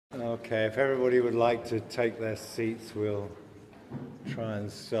Okay, if everybody would like to take their seats, we'll try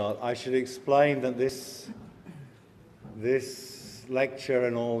and start. I should explain that this lecture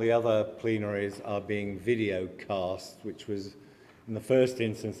and all the other plenaries are being video cast, which was, in the first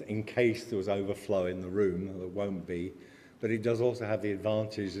instance, in case there was overflow in the room. There won't be. But it does also have the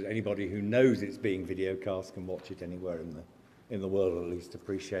advantage that anybody who knows it's being video cast can watch it anywhere in the world, or at least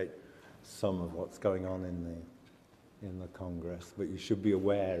appreciate some of what's going on in the Congress. But you should be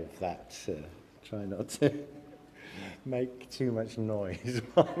aware of that. Try not to make too much noise.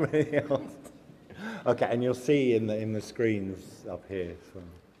 Okay, and you'll see in the screens up here, so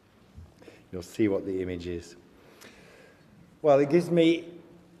you'll see what the image is. Well, it gives me,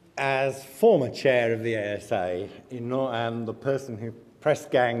 as former chair of the ASA, and the person who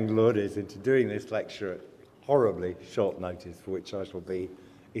press-ganged Lourdes into doing this lecture at horribly short notice, for which I shall be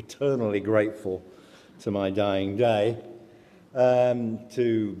eternally grateful to my dying day,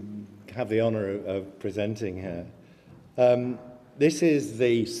 to have the honour of presenting her. This is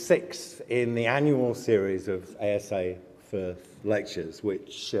the 6th in the annual series of ASA Firth lectures,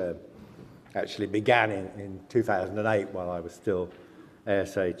 which actually began in 2008 while I was still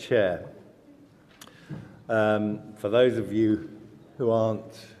ASA chair. For those of you who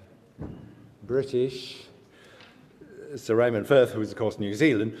aren't British, Sir Raymond Firth, who was of course New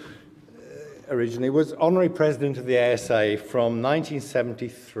Zealand, originally was honorary president of the ASA from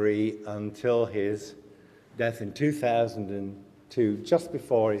 1973 until his death in 2002, just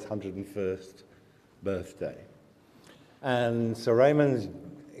before his 101st birthday. And Sir Raymond's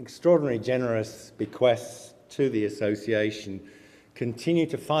extraordinarily generous bequests to the association continue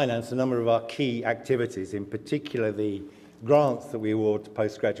to finance a number of our key activities, in particular the grants that we award to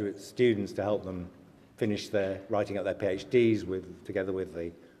postgraduate students to help them finish writing up their PhDs together with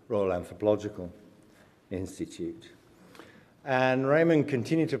the Royal Anthropological Institute. And Raymond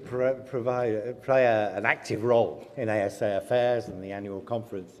continued to play an active role in ASA affairs and the annual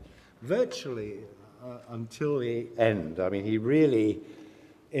conference virtually until the end. I mean, he really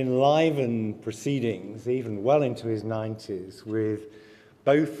enlivened proceedings even well into his 90s with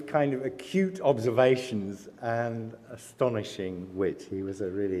both kind of acute observations and astonishing wit. He was a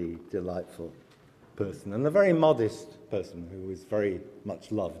really delightful person and a very modest person who was very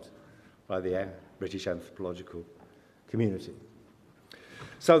much loved by the British anthropological community.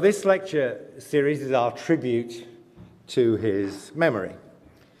 So this lecture series is our tribute to his memory,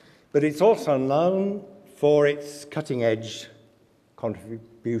 but it's also known for its cutting-edge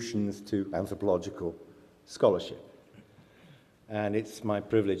contributions to anthropological scholarship. And it's my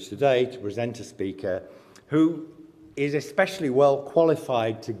privilege today to present a speaker who is especially well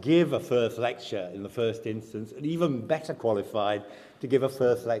qualified to give a Firth lecture in the first instance, and even better qualified to give a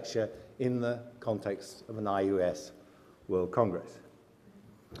Firth lecture in the context of an IUAES World Congress.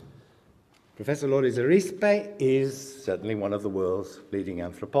 Professor Lourdes Arizpe is certainly one of the world's leading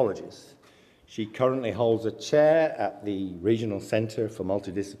anthropologists. She currently holds a chair at the Regional Center for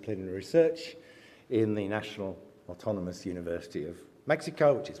Multidisciplinary Research in the National Autonomous University of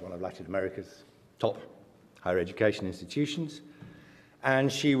Mexico, which is one of Latin America's top higher education institutions.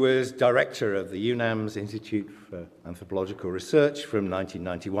 And she was director of the UNAM's Institute for Anthropological Research from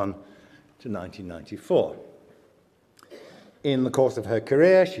 1991 to 1994. In the course of her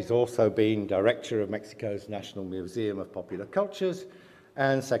career, she's also been director of Mexico's National Museum of Popular Cultures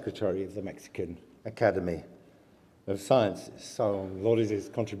and secretary of the Mexican Academy of Sciences. So Lourdes'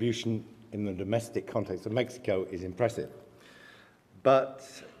 contribution in the domestic context of Mexico is impressive. But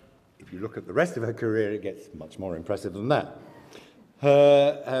if you look at the rest of her career, it gets much more impressive than that.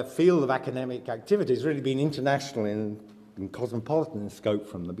 Her field of academic activity has really been international and cosmopolitan in scope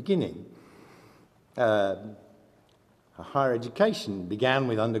from the beginning. Her higher education began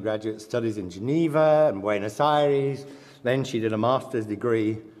with undergraduate studies in Geneva and Buenos Aires. Then she did a master's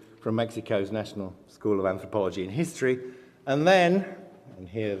degree from Mexico's National School of Anthropology and History. And then, and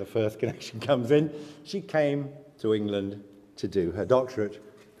here the first connection comes in, she came to England to do her doctorate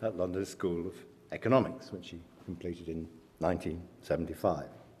at London School of Economics, which she completed in 1975.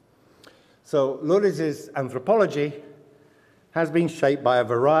 So Lourdes' anthropology has been shaped by a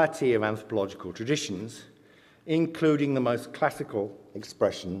variety of anthropological traditions, including the most classical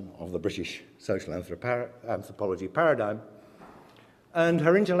expression of the British social anthropology paradigm, and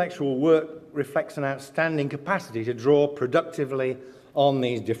her intellectual work reflects an outstanding capacity to draw productively on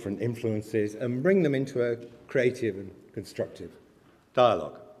these different influences and bring them into a creative and constructive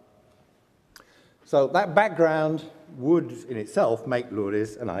dialogue. So that background would in itself make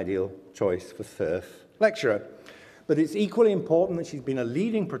Lourdes an ideal choice for Firth lecturer, but it's equally important that she's been a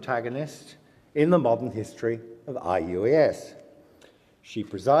leading protagonist in the modern history of IUAES. She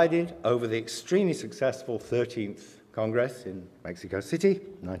presided over the extremely successful 13th Congress in Mexico City,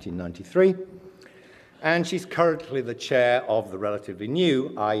 1993, and she's currently the chair of the relatively new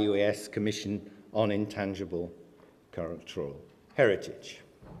IUAES Commission on Intangible Cultural Heritage.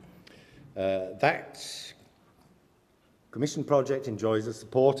 That commission project enjoys the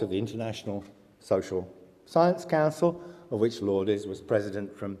support of the International Social Science Council, of which Lourdes was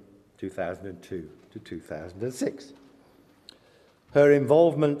president from 2002 to 2006. Her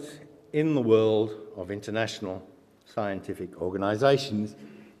involvement in the world of international scientific organisations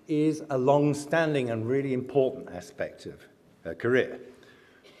is a long-standing and really important aspect of her career.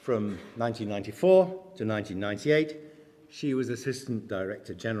 From 1994 to 1998, she was Assistant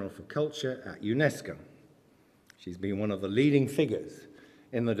Director General for Culture at UNESCO. She's been one of the leading figures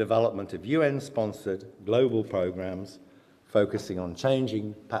in the development of UN-sponsored global programs focusing on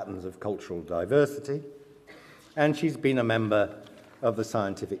changing patterns of cultural diversity, and she's been a member of the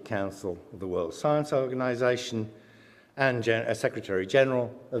Scientific Council of the World Science Organization and a Secretary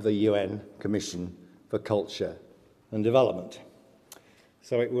General of the UN Commission for Culture and Development.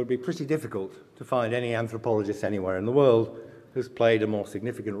 So it would be pretty difficult to find any anthropologist anywhere in the world who's played a more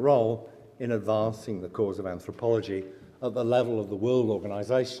significant role in advancing the cause of anthropology at the level of the world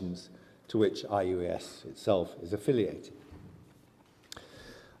organizations to which IUAES itself is affiliated.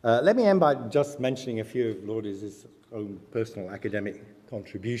 Let me end by just mentioning a few of Lourdes' own personal academic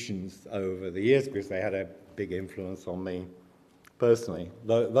contributions over the years, because they had a big influence on me personally.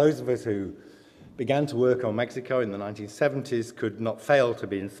 Those of us who began to work on Mexico in the 1970s could not fail to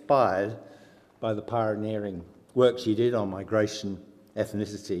be inspired by the pioneering work she did on migration,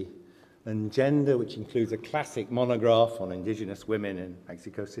 ethnicity, and gender, which includes a classic monograph on indigenous women in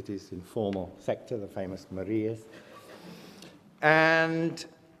Mexico City's informal sector, the famous Marias. And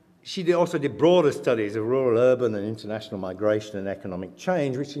she also did broader studies of rural, urban, and international migration and economic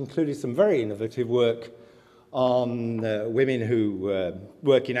change, which included some very innovative work on women who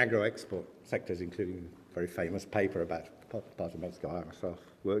work in agro-export sectors, including a very famous paper about part of Mexico I myself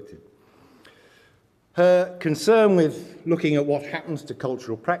worked in. Her concern with looking at what happens to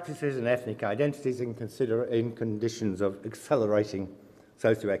cultural practices and ethnic identities in conditions of accelerating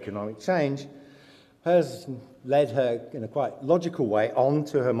socioeconomic change has led her in a quite logical way on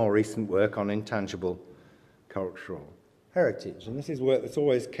to her more recent work on intangible cultural heritage. And this is work that's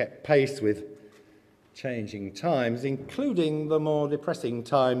always kept pace with changing times, including the more depressing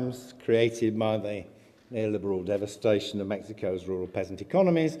times created by the neoliberal devastation of Mexico's rural peasant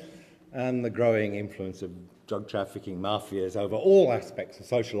economies and the growing influence of drug trafficking mafias over all aspects of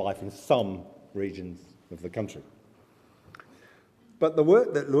social life in some regions of the country. But the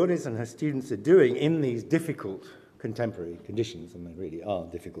work that Lourdes and her students are doing in these difficult contemporary conditions, and they really are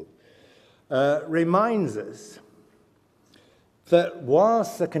difficult, reminds us that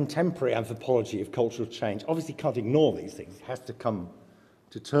whilst the contemporary anthropology of cultural change obviously can't ignore these things, it has to come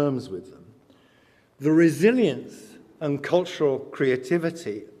to terms with them, the resilience and cultural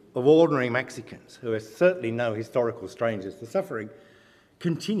creativity of ordinary Mexicans, who are certainly no historical strangers to suffering,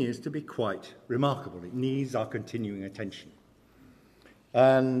 continues to be quite remarkable. It needs our continuing attention.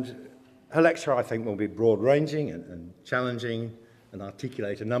 And her lecture, I think, will be broad-ranging and challenging and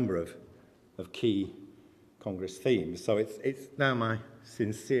articulate a number of key Congress themes. So it's now my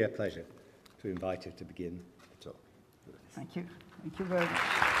sincere pleasure to invite her to begin the talk. Thank you. Thank you very much.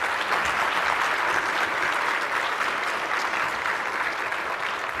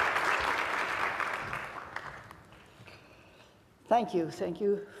 Thank you. Thank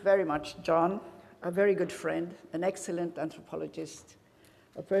you very much, John. A very good friend, an excellent anthropologist,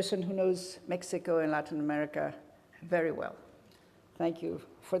 a person who knows Mexico and Latin America very well. Thank you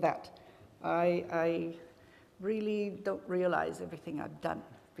for that. I really don't realize everything I've done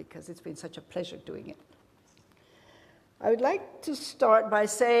because it's been such a pleasure doing it. I would like to start by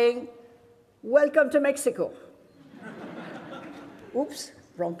saying, welcome to Mexico. Oops,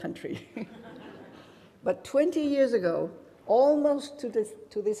 wrong country. But 20 years ago, almost to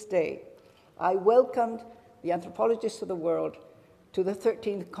this day, I welcomed the anthropologists of the world to the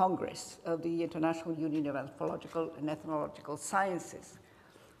 13th Congress of the International Union of Anthropological and Ethnological Sciences.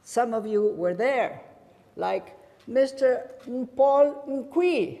 Some of you were there, like Mr. Paul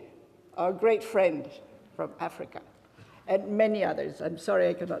Nkwi, our great friend from Africa, and many others. I'm sorry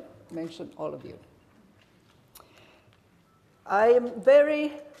I cannot mention all of you. I am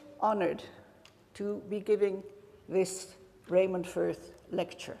very honored to be giving this Raymond Firth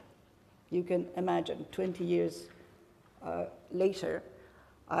lecture. You can imagine, 20 years later,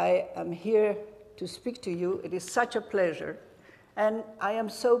 I am here to speak to you. It is such a pleasure. And I am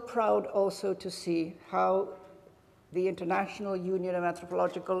so proud also to see how the International Union of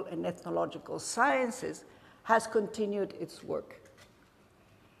Anthropological and Ethnological Sciences has continued its work.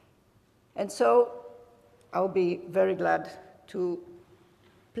 And so I'll be very glad to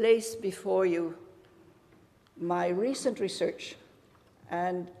place before you my recent research,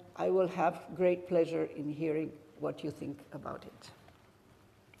 and I will have great pleasure in hearing what you think about it.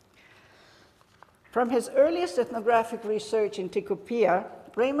 From his earliest ethnographic research in Tikopia,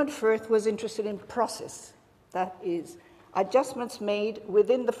 Raymond Firth was interested in process, that is, adjustments made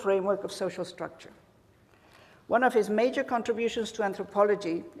within the framework of social structure. One of his major contributions to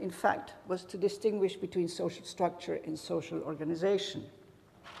anthropology, in fact, was to distinguish between social structure and social organization.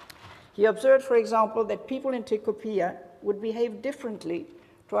 He observed, for example, that people in Tikopia would behave differently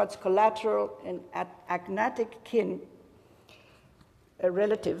towards collateral and agnatic kin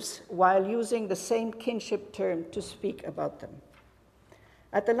relatives while using the same kinship term to speak about them.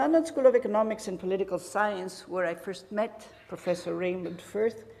 At the London School of Economics and Political Science, where I first met Professor Raymond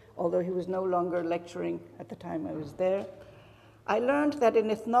Firth, although he was no longer lecturing at the time I was there, I learned that in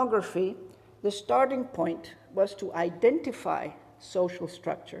ethnography, the starting point was to identify social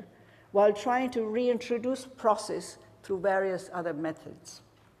structure while trying to reintroduce process through various other methods.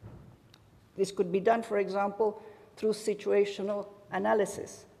 This could be done, for example, through situational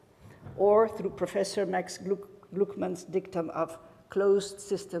analysis or through Professor Max Gluckman's dictum of closed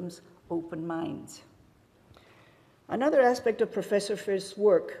systems, open minds. Another aspect of Professor Firth's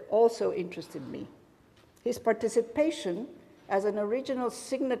work also interested me: his participation as an original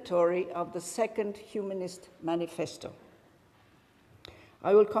signatory of the Second Humanist Manifesto.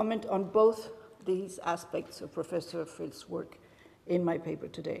 I will comment on both these aspects of Professor Firth's work in my paper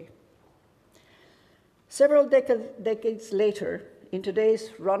today. Several decades later, in today's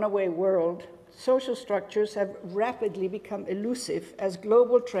runaway world, social structures have rapidly become elusive as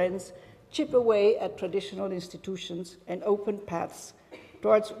global trends chip away at traditional institutions and open paths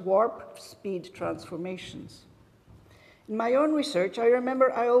towards warp speed transformations. In my own research, I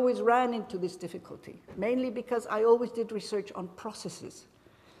remember I always ran into this difficulty, mainly because I always did research on processes.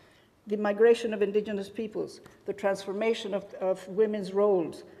 The migration of indigenous peoples, the transformation of women's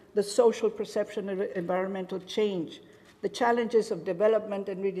roles, the social perception of environmental change, the challenges of development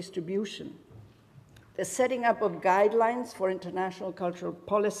and redistribution, the setting up of guidelines for international cultural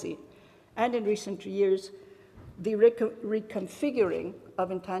policy, and in recent years, the reconfiguring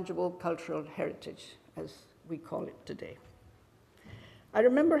of intangible cultural heritage, as we call it today. I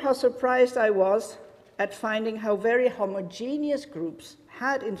remember how surprised I was at finding how very homogeneous groups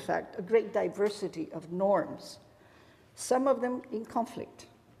had, in fact, a great diversity of norms, some of them in conflict,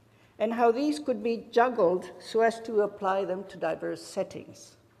 and how these could be juggled so as to apply them to diverse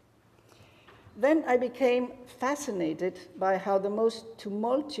settings. Then I became fascinated by how the most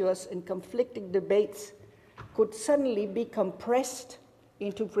tumultuous and conflicting debates could suddenly be compressed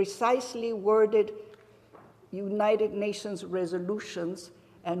into precisely worded United Nations resolutions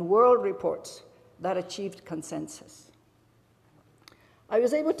and world reports that achieved consensus. I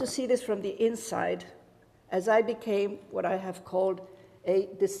was able to see this from the inside as I became what I have called a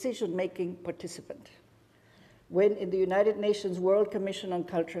decision-making participant, when in the United Nations World Commission on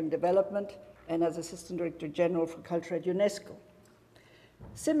Culture and Development and as Assistant Director General for Culture at UNESCO.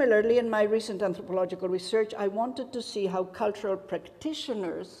 Similarly, in my recent anthropological research, I wanted to see how cultural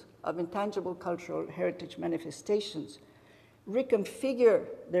practitioners of intangible cultural heritage manifestations reconfigure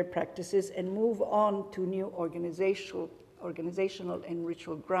their practices and move on to new organizational and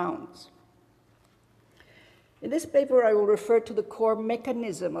ritual grounds. In this paper, I will refer to the core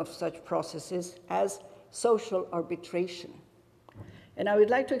mechanism of such processes as social arbitration. And I would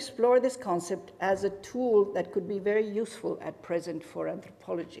like to explore this concept as a tool that could be very useful at present for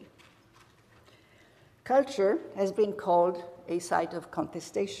anthropology. Culture has been called a site of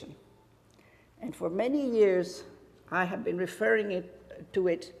contestation. And for many years, I have been referring to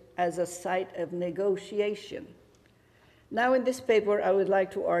it as a site of negotiation. Now in this paper, I would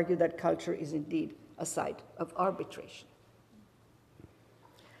like to argue that culture is indeed a site of arbitration.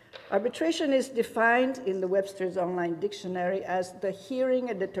 Arbitration is defined in the Webster's Online Dictionary as the hearing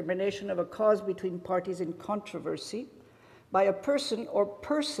and determination of a cause between parties in controversy by a person or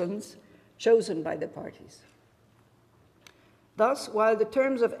persons chosen by the parties. Thus, while the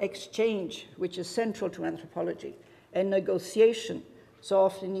terms of exchange, which is central to anthropology, and negotiation, so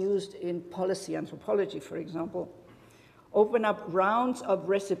often used in policy anthropology, for example, open up rounds of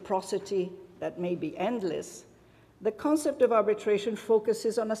reciprocity that may be endless, the concept of arbitration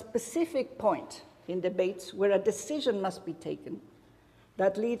focuses on a specific point in debates where a decision must be taken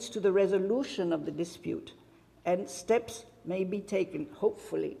that leads to the resolution of the dispute, and steps may be taken,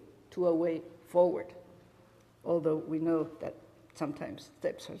 hopefully, to a way forward. although we know that sometimes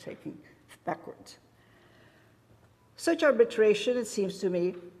steps are taken backwards. Such arbitration, it seems to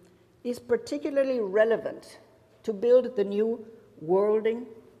me, is particularly relevant to build the new worlding,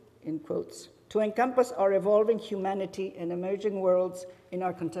 in quotes, to encompass our evolving humanity and emerging worlds in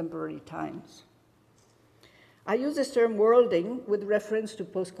our contemporary times. I use this term worlding with reference to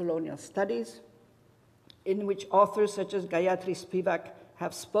post-colonial studies, in which authors such as Gayatri Spivak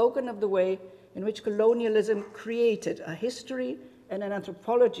have spoken of the way in which colonialism created a history and an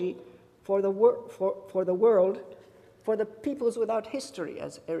anthropology for the world, for the peoples without history,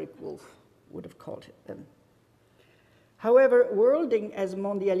 as Eric Wolf would have called them. However, worlding as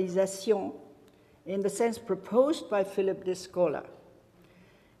mondialisation, in the sense proposed by Philip de Scola,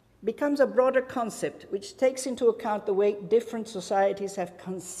 becomes a broader concept which takes into account the way different societies have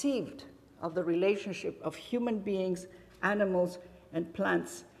conceived of the relationship of human beings, animals, and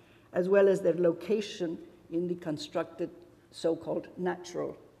plants, as well as their location in the constructed so-called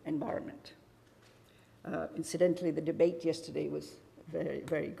natural environment. Incidentally, the debate yesterday was very,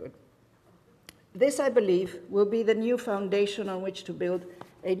 very good. This, I believe, will be the new foundation on which to build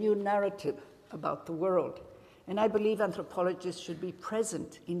a new narrative about the world. And I believe anthropologists should be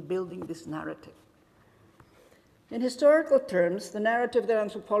present in building this narrative. In historical terms, the narrative that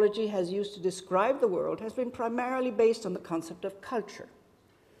anthropology has used to describe the world has been primarily based on the concept of culture.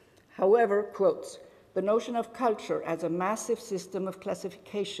 However, quotes, the notion of culture as a massive system of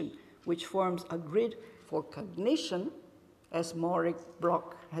classification which forms a grid for cognition, as Maury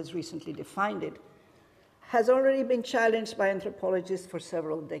Brock has recently defined it, has already been challenged by anthropologists for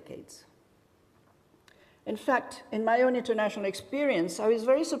several decades. In fact, in my own international experience, I was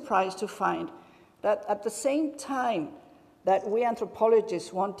very surprised to find that at the same time that we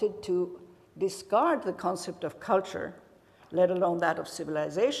anthropologists wanted to discard the concept of culture, let alone that of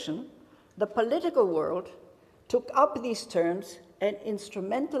civilization, the political world took up these terms and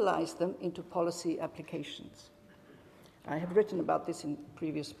instrumentalized them into policy applications. I have written about this in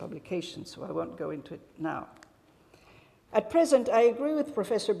previous publications, so I won't go into it now. At present, I agree with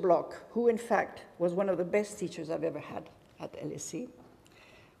Professor Bloch, who in fact was one of the best teachers I've ever had at LSE,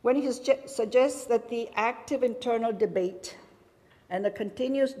 when he suggests that the active internal debate and the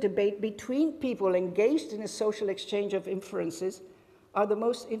continuous debate between people engaged in a social exchange of inferences are the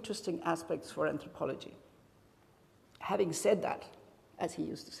most interesting aspects for anthropology. Having said that, as he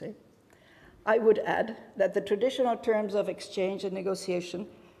used to say, I would add that the traditional terms of exchange and negotiation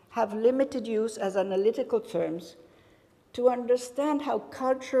have limited use as analytical terms to understand how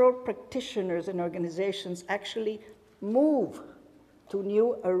cultural practitioners and organizations actually move to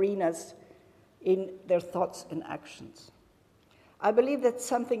new arenas in their thoughts and actions. I believe that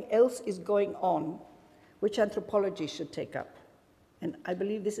something else is going on which anthropology should take up. And I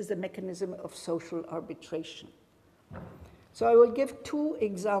believe this is the mechanism of social arbitration. So I will give two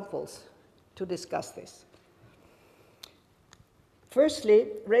examples to discuss this. Firstly,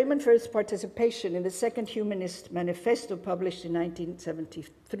 Raymond Firth's participation in the Second Humanist Manifesto published in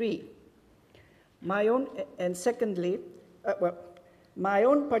 1973. My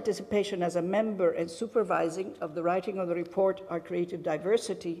own participation as a member and supervising of the writing of the report, Our Creative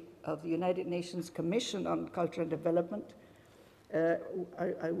Diversity, of the United Nations Commission on Culture and Development,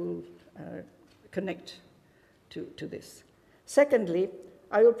 I will connect to this. Secondly,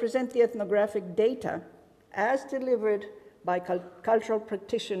 I will present the ethnographic data as delivered by cultural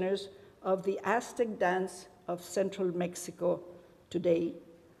practitioners of the Aztec dance of central Mexico today,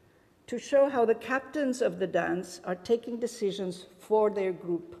 to show how the captains of the dance are taking decisions for their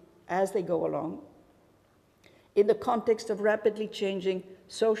group as they go along in the context of rapidly changing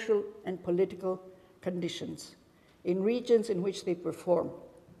social and political conditions in regions in which they perform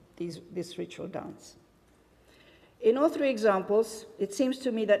this ritual dance. In all three examples, it seems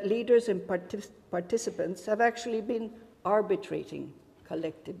to me that leaders and participants have actually been arbitrating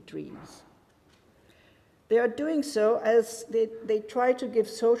collective dreams. They are doing so as they try to give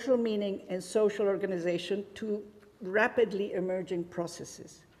social meaning and social organization to rapidly emerging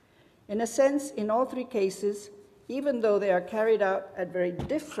processes. In a sense, in all three cases, even though they are carried out at very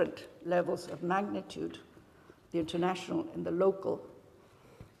different levels of magnitude, the international and the local,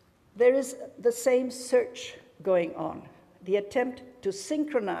 there is the same search going on, the attempt to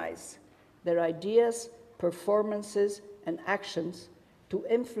synchronize their ideas, performances, and actions to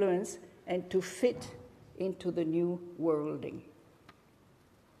influence and to fit into the new worlding.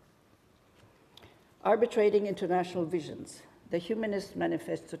 Arbitrating International Visions, the Humanist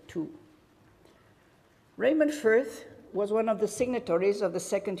Manifesto 2. Raymond Firth was one of the signatories of the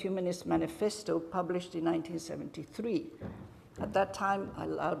Second Humanist Manifesto published in 1973, At that time,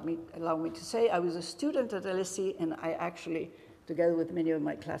 allow me to say, I was a student at LSE, and I actually, together with many of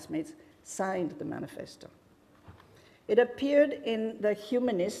my classmates, signed the manifesto. It appeared in The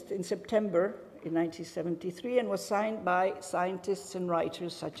Humanist in September in 1973 and was signed by scientists and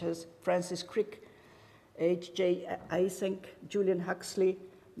writers such as Francis Crick, H.J. Eysenck, Julian Huxley,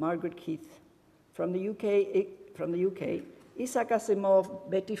 Margaret Keith. From the UK, Isaac Asimov,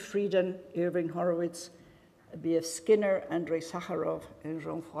 Betty Friedan, Irving Horowitz, B.F. Skinner, Andrei Sakharov, and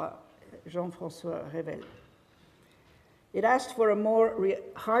Jean-François Revel. It asked for a more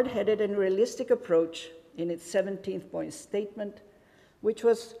hard-headed and realistic approach in its 17th point statement, which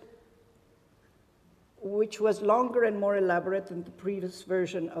was longer and more elaborate than the previous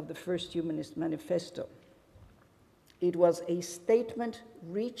version of the first Humanist Manifesto. It was a statement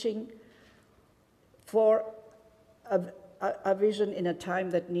reaching for a vision in a time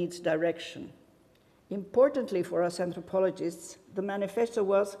that needs direction. Importantly for us anthropologists, the manifesto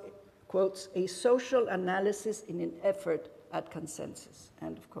was, quotes, a social analysis in an effort at consensus,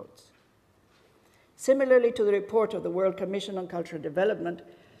 end of quotes. Similarly to the report of the World Commission on Cultural Development,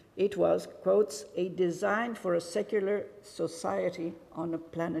 it was, quotes, a design for a secular society on a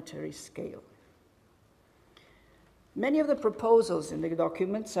planetary scale. Many of the proposals in the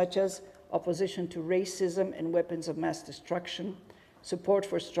document, such as opposition to racism and weapons of mass destruction, support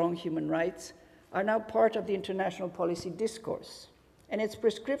for strong human rights, are now part of the international policy discourse, and its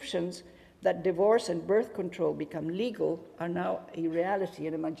prescriptions that divorce and birth control become legal are now a reality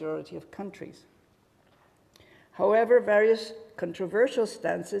in a majority of countries. However, various controversial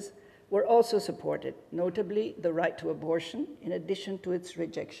stances were also supported, notably the right to abortion, in addition to its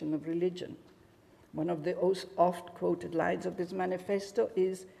rejection of religion. One of the oft-quoted lines of this manifesto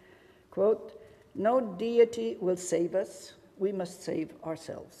is, quote, no deity will save us, we must save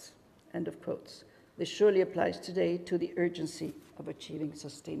ourselves, end of quotes. This surely applies today to the urgency of achieving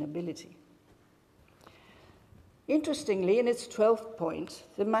sustainability. Interestingly, in its 12th point,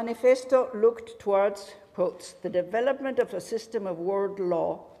 the manifesto looked towards, quotes, the development of a system of world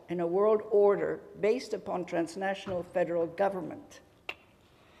law and a world order based upon transnational federal government.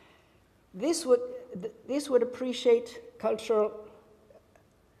 This would appreciate cultural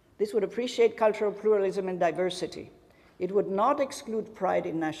pluralism and diversity. It would not exclude pride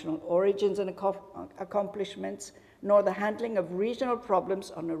in national origins and accomplishments, nor the handling of regional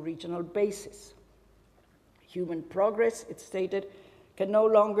problems on a regional basis. Human progress, it stated, can no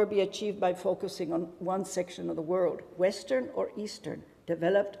longer be achieved by focusing on one section of the world, Western or Eastern,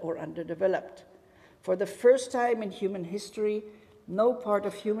 developed or underdeveloped. For the first time in human history, no part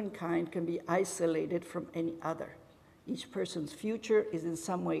of humankind can be isolated from any other. Each person's future is in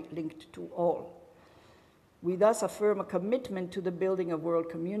some way linked to all. We thus affirm a commitment to the building of world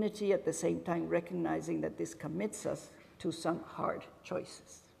community, at the same time recognizing that this commits us to some hard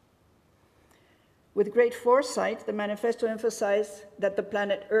choices. With great foresight, the manifesto emphasized that the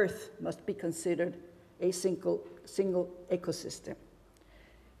planet Earth must be considered a single ecosystem.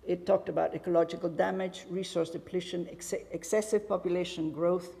 It talked about ecological damage, resource depletion, excessive population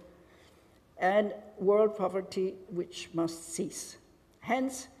growth, and world poverty, which must cease.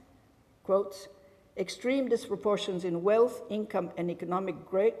 Hence, quotes, extreme disproportions in wealth, income, and economic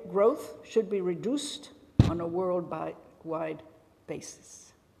growth should be reduced on a worldwide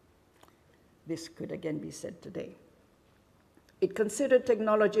basis. This could again be said today. It considered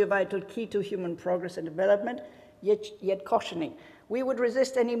technology a vital key to human progress and development, yet cautioning. We would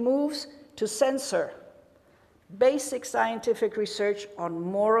resist any moves to censor basic scientific research on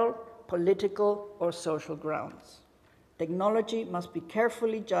moral, political, or social grounds. Technology must be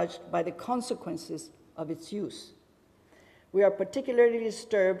carefully judged by the consequences of its use. We are particularly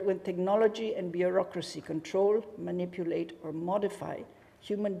disturbed when technology and bureaucracy control, manipulate, or modify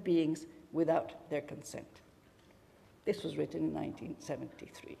human beings without their consent. This was written in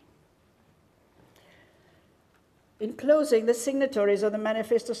 1973. In closing, the signatories of the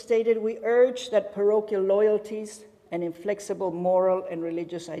manifesto stated, we urge that parochial loyalties and inflexible moral and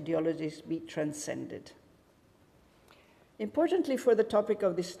religious ideologies be transcended. Importantly for the topic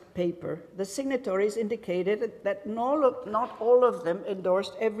of this paper, the signatories indicated that not all of them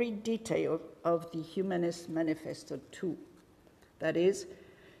endorsed every detail of the Humanist Manifesto too. That is,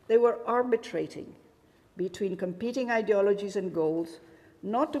 they were arbitrating between competing ideologies and goals,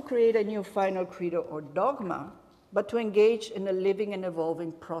 not to create a new final credo or dogma, but to engage in a living and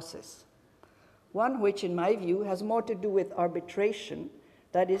evolving process. One which, in my view, has more to do with arbitration,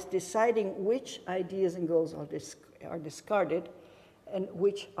 that is, deciding which ideas and goals are discarded and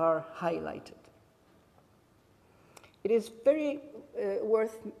which are highlighted. It is very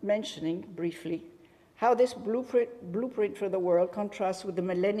worth mentioning briefly how this blueprint for the world contrasts with the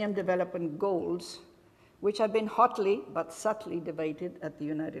Millennium Development Goals, which have been hotly but subtly debated at the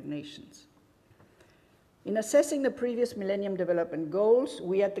United Nations. In assessing the previous Millennium Development Goals,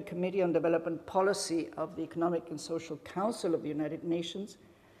 we at the Committee on Development Policy of the Economic and Social Council of the United Nations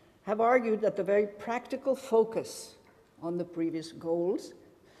have argued that the very practical focus on the previous goals,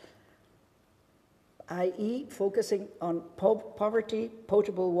 i.e. focusing on poverty,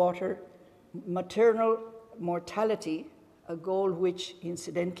 potable water, maternal mortality, a goal which,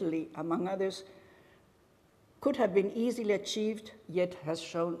 incidentally, among others, could have been easily achieved, yet has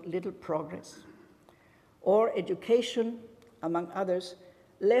shown little progress, or education, among others,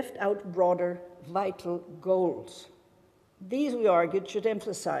 left out broader, vital goals. These, we argued, should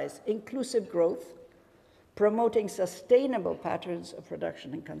emphasize inclusive growth, promoting sustainable patterns of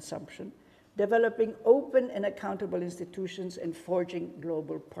production and consumption, developing open and accountable institutions, and forging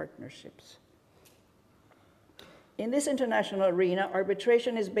global partnerships. In this international arena,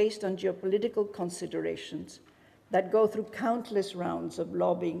 arbitration is based on geopolitical considerations that go through countless rounds of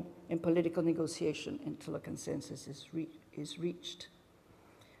lobbying and political negotiation until a consensus is reached.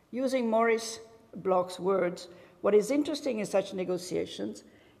 Using Maurice Bloch's words, what is interesting in such negotiations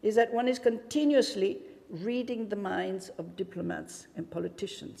is that one is continuously reading the minds of diplomats and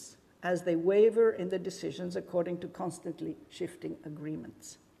politicians as they waver in their decisions according to constantly shifting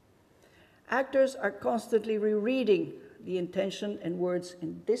agreements. Actors are constantly rereading the intention and words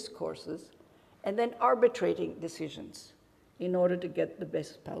in discourses and then arbitrating decisions in order to get the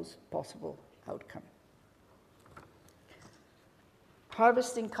best possible outcome.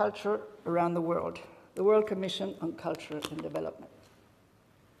 Harvesting culture around the World Commission on Culture and Development.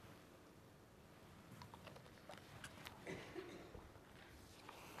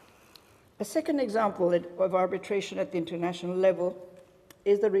 A second example of arbitration at the international level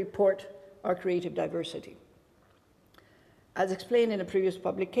is the report, Our Creative Diversity. As explained in a previous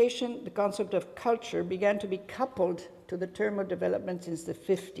publication, the concept of culture began to be coupled to the term of development since the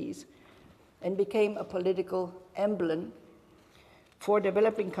 50s and became a political emblem for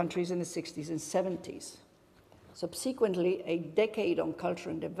developing countries in the 60s and 70s. Subsequently, a decade on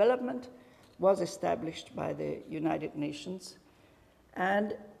culture and development was established by the United Nations,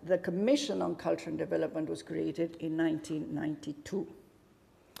 and the Commission on Culture and Development was created in 1992.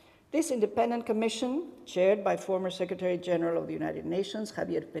 This independent commission, chaired by former Secretary General of the United Nations,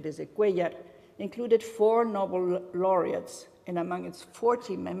 Javier Pérez de Cuéllar, included 4 Nobel laureates, and among its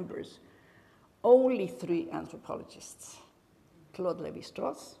 40 members, only 3 anthropologists: Claude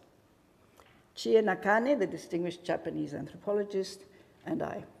Lévi-Strauss, Chie Nakane, the distinguished Japanese anthropologist, and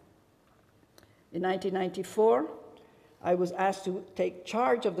I. In 1994, I was asked to take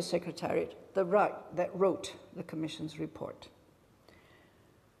charge of the secretariat that wrote the Commission's report.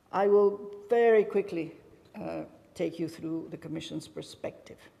 I will very quickly take you through the Commission's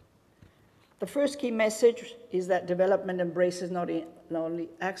perspective. The first key message is that development embraces not only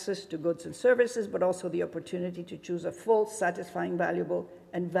access to goods and services, but also the opportunity to choose a full, satisfying, valuable,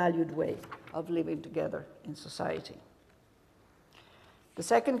 and valued way of living together in society. The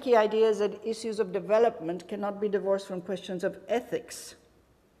second key idea is that issues of development cannot be divorced from questions of ethics.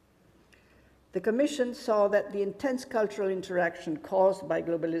 The Commission saw that the intense cultural interaction caused by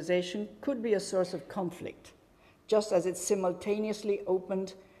globalization could be a source of conflict, just as it simultaneously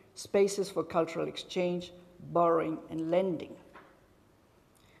opened spaces for cultural exchange, borrowing, and lending.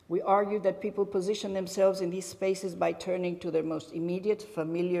 We argued that people position themselves in these spaces by turning to their most immediate,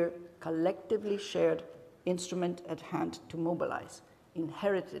 familiar, collectively shared instrument at hand to mobilize: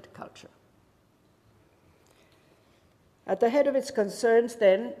 inherited culture. At the head of its concerns,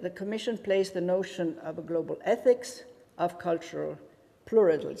 then, the Commission placed the notion of a global ethics of cultural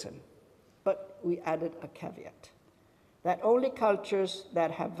pluralism, but we added a caveat, that only cultures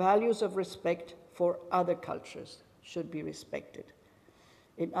that have values of respect for other cultures should be respected.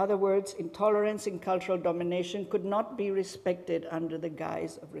 In other words, intolerance and cultural domination could not be respected under the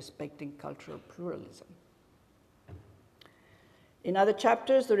guise of respecting cultural pluralism. In other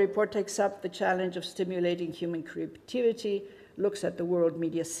chapters, the report takes up the challenge of stimulating human creativity, looks at the world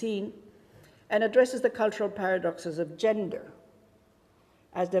media scene, and addresses the cultural paradoxes of gender.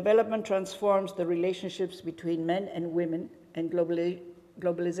 As development transforms the relationships between men and women, and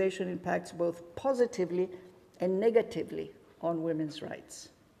globalization impacts both positively and negatively on women's rights.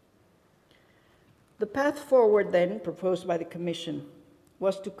 The path forward, then, proposed by the Commission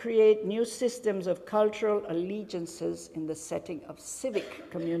was to create new systems of cultural allegiances in the setting of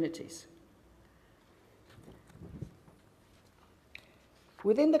civic communities.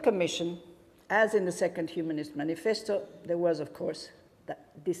 Within the Commission, as in the Second Humanist Manifesto, there was, of course,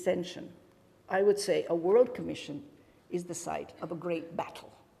 that dissension I would say a World Commission is the site of a great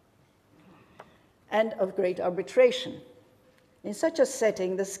battle and of great arbitration. In such a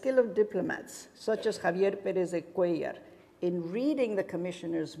setting, the skill of diplomats, such as Javier Pérez de Cuellar, in reading the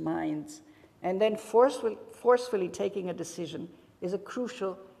commissioners' minds and then forcefully taking a decision is a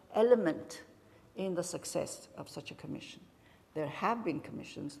crucial element in the success of such a commission. There have been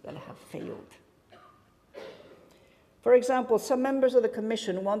commissions that have failed. For example, some members of the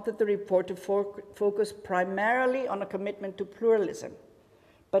commission wanted the report to focus primarily on a commitment to pluralism,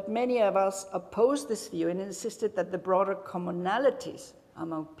 but many of us opposed this view and insisted that the broader commonalities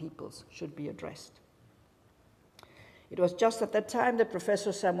among peoples should be addressed. It was just at that time that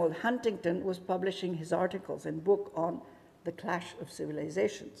Professor Samuel Huntington was publishing his articles and book on the clash of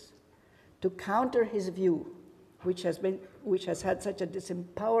civilizations. To counter his view, which has had such a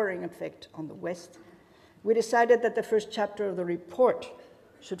disempowering effect on the West, we decided that the first chapter of the report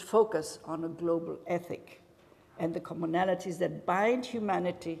should focus on a global ethic and the commonalities that bind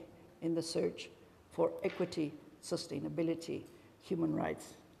humanity in the search for equity, sustainability, human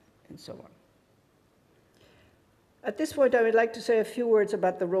rights, and so on. At this point, I would like to say a few words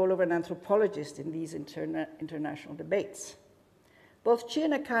about the role of an anthropologist in these international debates. Both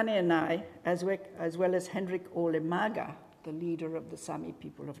Chien Akane and I, as well as Henrik Ole Maga, the leader of the Sami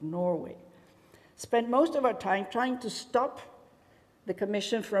people of Norway, spent most of our time trying to stop the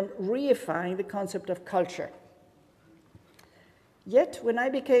Commission from reifying the concept of culture. Yet, when I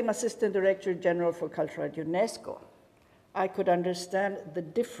became Assistant Director General for Culture at UNESCO, I could understand the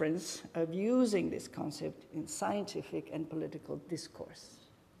difference of using this concept in scientific and political discourse.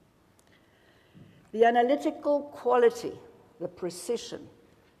 The analytical quality, the precision,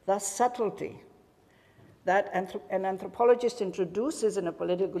 the subtlety that an anthropologist introduces in a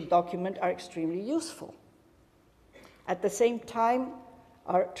political document are extremely useful. At the same time,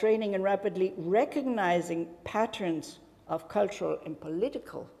 our training in rapidly recognizing patterns of cultural and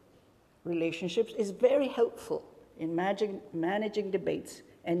political relationships is very helpful in managing debates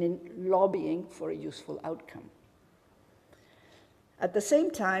and in lobbying for a useful outcome. At the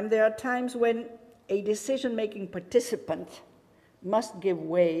same time, there are times when a decision-making participant must give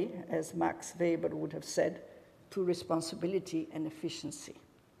way, as Max Weber would have said, to responsibility and efficiency.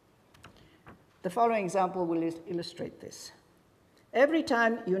 The following example will illustrate this. Every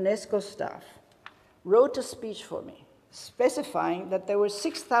time UNESCO staff wrote a speech for me, specifying that there were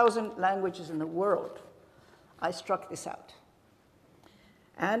 6,000 languages in the world, I struck this out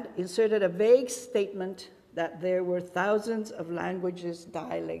and inserted a vague statement that there were thousands of languages,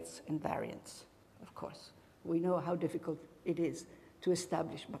 dialects, and variants. Of course, we know how difficult it is to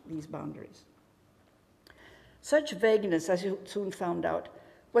establish these boundaries. Such vagueness, as you soon found out,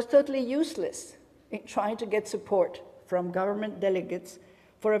 was totally useless in trying to get support from government delegates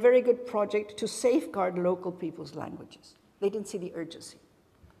for a very good project to safeguard local people's languages. They didn't see the urgency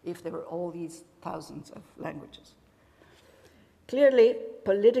if there were all these thousands of languages. Clearly,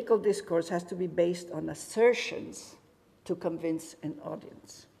 political discourse has to be based on assertions to convince an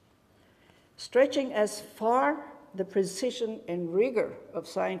audience. Stretching as far the precision and rigor of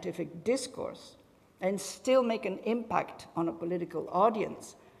scientific discourse and still make an impact on a political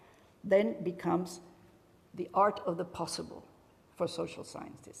audience then becomes the art of the possible for social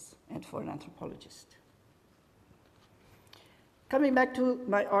scientists and for an anthropologist. Coming back to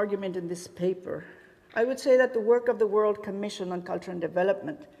my argument in this paper, I would say that the work of the World Commission on Culture and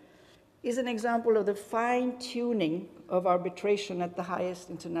Development is an example of the fine-tuning of arbitration at the highest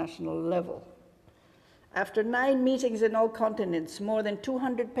international level. After 9 meetings in all continents, more than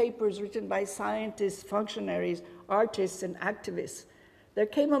 200 papers written by scientists, functionaries, artists, and activists, there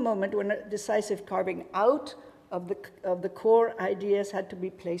came a moment when a decisive carving out of the core ideas had to be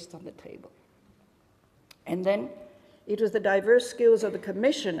placed on the table. And then it was the diverse skills of the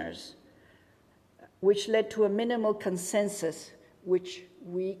commissioners which led to a minimal consensus which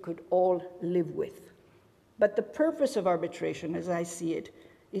we could all live with. But the purpose of arbitration, as I see it,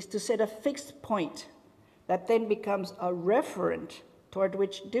 is to set a fixed point that then becomes a referent toward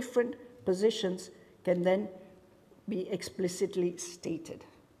which different positions can then be explicitly stated.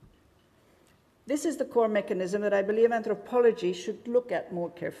 This is the core mechanism that I believe anthropology should look at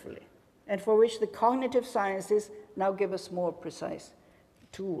more carefully, and for which the cognitive sciences now give us more precise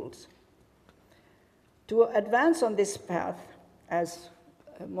tools. To advance on this path, as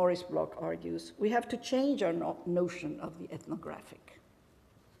Maurice Bloch argues, we have to change our notion of the ethnographic.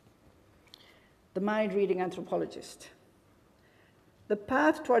 The mind-reading anthropologist. The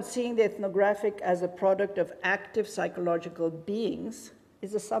path towards seeing the ethnographic as a product of active psychological beings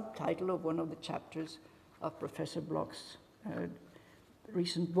is a subtitle of one of the chapters of Professor Bloch's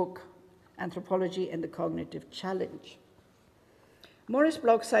recent book, Anthropology and the Cognitive Challenge. Maurice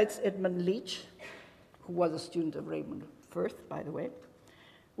Bloch cites Edmund Leach, who was a student of Raymond Firth, by the way,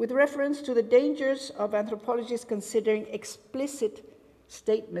 with reference to the dangers of anthropologists considering explicit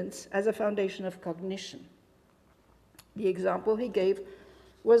statements as a foundation of cognition. The example he gave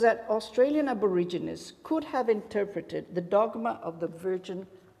was that Australian Aborigines could have interpreted the dogma of the virgin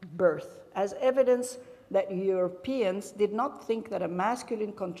birth as evidence that Europeans did not think that a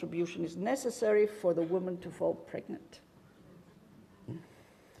masculine contribution is necessary for the woman to fall pregnant.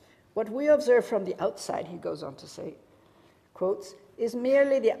 What we observe from the outside, he goes on to say, quotes, is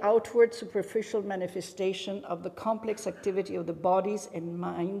merely the outward superficial manifestation of the complex activity of the bodies and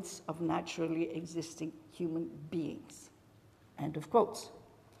minds of naturally existing human beings. End of quotes.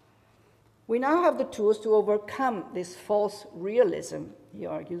 We now have the tools to overcome this false realism, he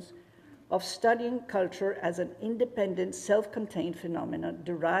argues, of studying culture as an independent, self-contained phenomenon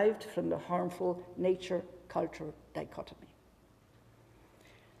derived from the harmful nature-culture dichotomy.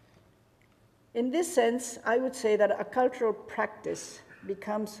 In this sense, I would say that a cultural practice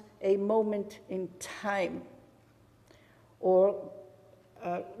becomes a moment in time, or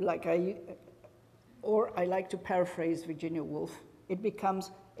I like to paraphrase Virginia Woolf, it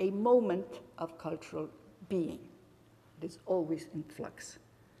becomes a moment of cultural being. It is always in flux.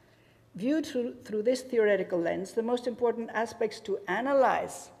 Viewed through this theoretical lens, the most important aspects to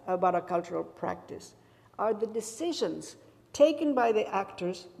analyze about a cultural practice are the decisions taken by the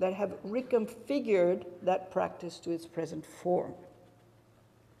actors that have reconfigured that practice to its present form.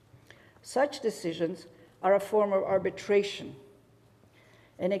 Such decisions are a form of arbitration,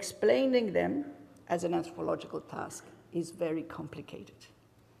 and explaining them as an anthropological task is very complicated.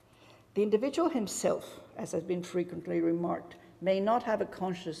 The individual himself, as has been frequently remarked, may not have a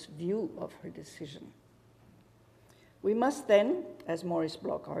conscious view of her decision. We must then, as Maurice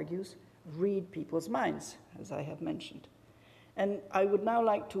Bloch argues, read people's minds, as I have mentioned. And I would now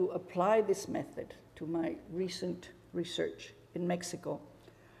like to apply this method to my recent research in Mexico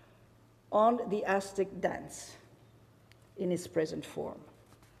on the Aztec dance in its present form.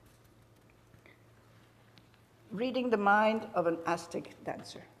 Reading the mind of an Aztec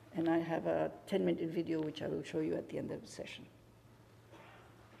dancer. And I have a 10-minute video which I will show you at the end of the session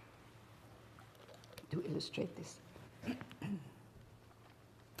to illustrate this.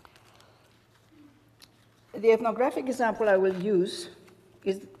 The ethnographic example I will use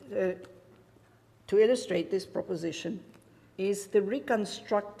is, to illustrate this proposition is the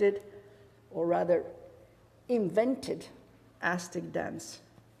reconstructed, or rather invented, Aztec dance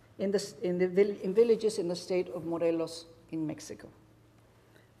in villages in the state of Morelos in Mexico.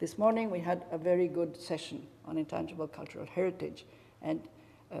 This morning we had a very good session on intangible cultural heritage, and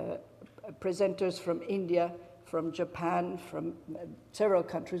presenters from India, from Japan, from several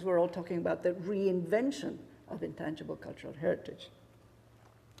countries were all talking about the reinvention of intangible cultural heritage.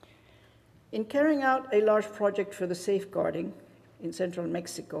 In carrying out a large project for the safeguarding in central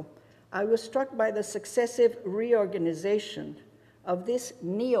Mexico, I was struck by the successive reorganization of this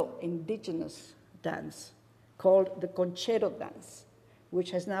neo-indigenous dance called the conchero dance,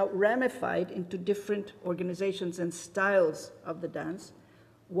 which has now ramified into different organizations and styles of the dance,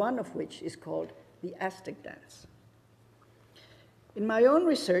 one of which is called the Aztec dance. In my own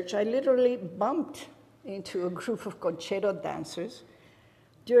research, I literally bumped into a group of conchero dancers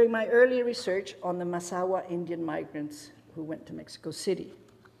during my early research on the Mazawa Indian migrants who went to Mexico City.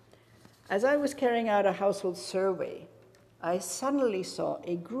 As I was carrying out a household survey, I suddenly saw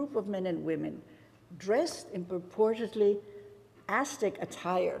a group of men and women dressed in purportedly Aztec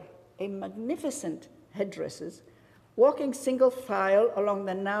attire, a magnificent headdresses, walking single file along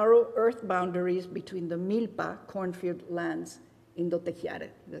the narrow earth boundaries between the milpa cornfield lands in Dotejiare,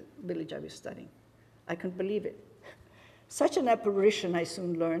 the village I was studying. I couldn't believe it. Such an apparition, I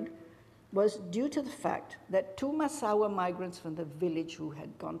soon learned, was due to the fact that two Mazawa migrants from the village who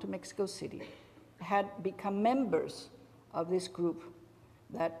had gone to Mexico City had become members of this group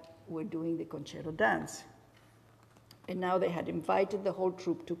that were doing the conchero dance. And now they had invited the whole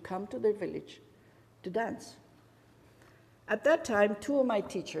troupe to come to their village to dance. At that time, two of my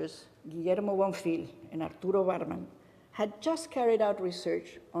teachers, Guillermo Bonfil and Arturo Barman, had just carried out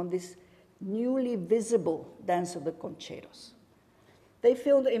research on this newly visible dance of the concheros. They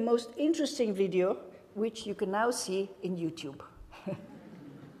filmed a most interesting video, which you can now see in YouTube.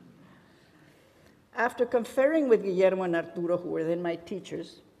 After conferring with Guillermo and Arturo, who were then my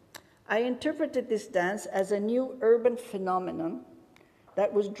teachers, I interpreted this dance as a new urban phenomenon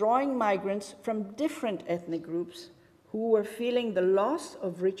that was drawing migrants from different ethnic groups who were feeling the loss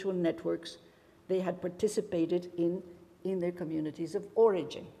of ritual networks they had participated in their communities of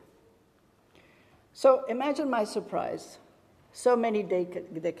origin. So imagine my surprise, so many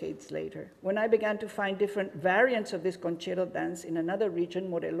decades later, when I began to find different variants of this conchero dance in another region,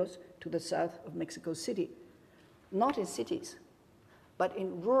 Morelos, to the south of Mexico City. Not in cities, but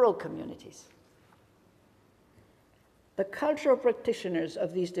in rural communities. The cultural practitioners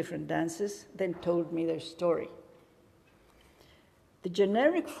of these different dances then told me their story. The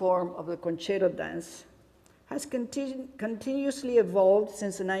generic form of the conchero dance has continuously evolved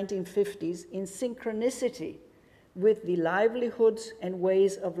since the 1950s in synchronicity with the livelihoods and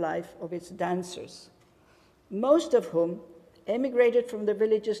ways of life of its dancers, most of whom emigrated from their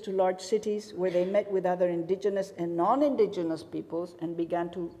villages to large cities where they met with other indigenous and non-indigenous peoples and began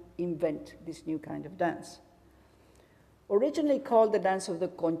to invent this new kind of dance. Originally called the dance of the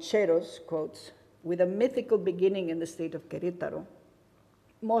concheros, quotes, with a mythical beginning in the state of Querétaro,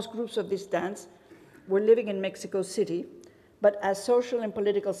 most groups of this dance were living in Mexico City, but as social and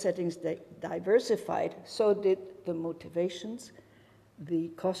political settings diversified, so did the motivations, the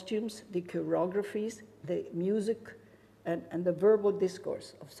costumes, the choreographies, the music, and the verbal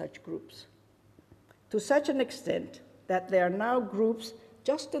discourse of such groups. To such an extent that there are now groups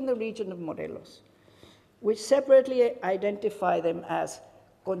just in the region of Morelos, which separately identify them as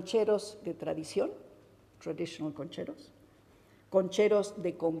concheros de tradición, traditional concheros, concheros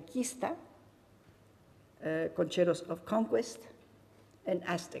de conquista, concheros of conquest, and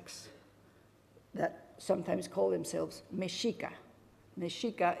Aztecs that sometimes call themselves Mexica.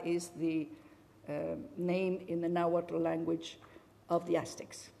 Mexica is the name in the Nahuatl language of the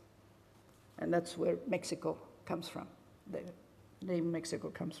Aztecs. And that's where Mexico comes from. The name Mexico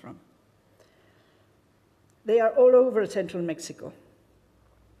comes from. They are all over central Mexico.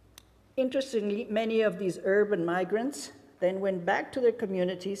 Interestingly, many of these urban migrants then went back to their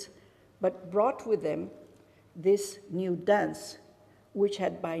communities, but brought with them this new dance, which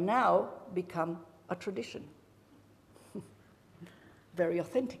had by now become a tradition. Very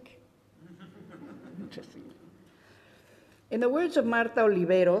authentic. Interesting. In the words of Marta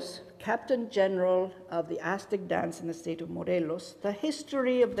Oliveros, Captain General of the Aztec dance in the state of Morelos, the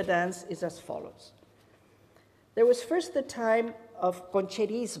history of the dance is as follows. There was first the time of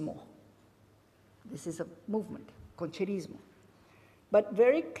concherismo. This is a movement, concherismo, but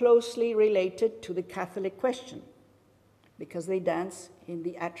very closely related to the Catholic question, because they dance in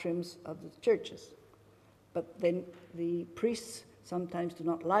the atriums of the churches. But then the priests sometimes do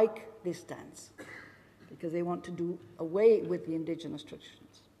not like this dance, because they want to do away with the indigenous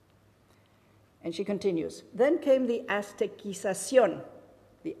traditions. And she continues, then came the Aztecización,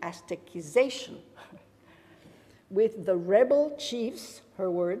 the Aztecization, with the rebel chiefs,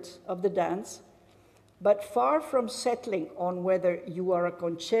 her words, of the dance, but far from settling on whether you are a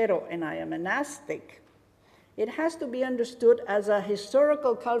conchero and I am an Aztec, it has to be understood as a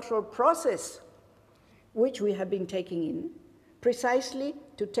historical cultural process, which we have been taking in, precisely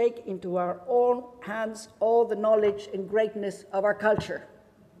to take into our own hands all the knowledge and greatness of our culture.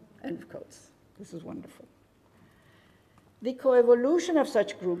 End of quotes. This is wonderful. The coevolution of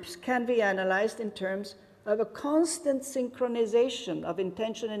such groups can be analyzed in terms of a constant synchronization of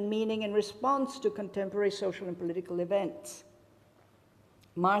intention and meaning in response to contemporary social and political events.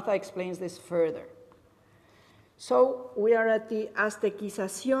 Martha explains this further. So we are at the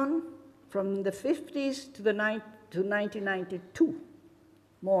Aztecización from the 50s to 1992,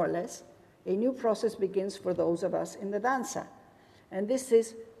 more or less. A new process begins for those of us in the danza, and this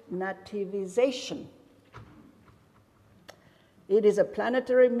is nativization. It is a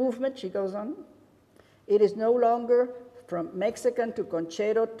planetary movement, she goes on. It is no longer from Mexican to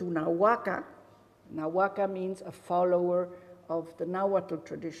conchero to Nahuaca. Nahuaca means a follower of the Nahuatl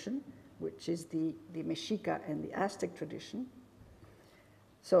tradition, which is the Mexica and the Aztec tradition.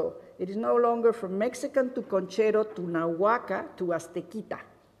 So it is no longer from Mexican to conchero to Nahuaca to Aztequita.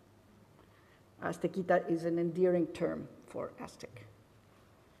 Aztequita is an endearing term for Aztec.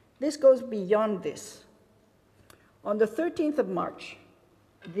 This goes beyond this. On the 13th of March,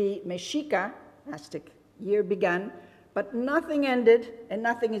 the Mexica, Aztec year began, but nothing ended and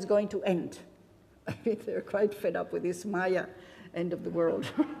nothing is going to end. I mean, they're quite fed up with this Maya end of the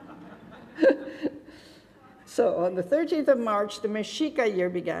world. So on the 13th of March, the Mexica year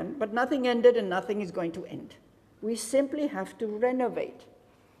began, but nothing ended and nothing is going to end. We simply have to renovate.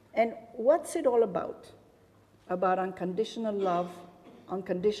 And what's it all about? About unconditional love,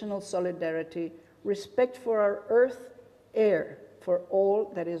 unconditional solidarity, respect for our earth, air, for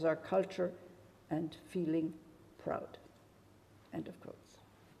all that is our culture, and feeling proud. End of quotes.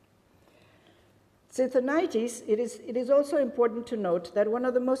 Since the 90s, it is also important to note that one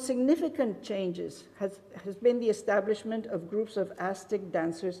of the most significant changes has been the establishment of groups of Aztec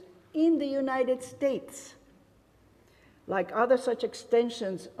dancers in the United States. Like other such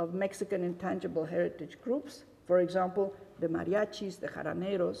extensions of Mexican intangible heritage groups, for example, the mariachis, the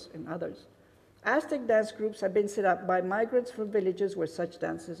jaraneros, and others, Aztec dance groups have been set up by migrants from villages where such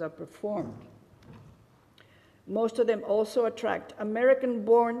dances are performed. Most of them also attract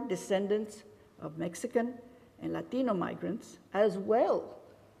American-born descendants of Mexican and Latino migrants, as well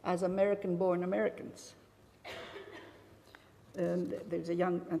as American-born Americans. And there's a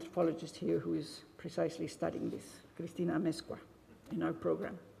young anthropologist here who is precisely studying this, Cristina Amezcua, in our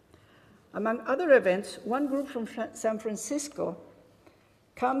program. Among other events, one group from San Francisco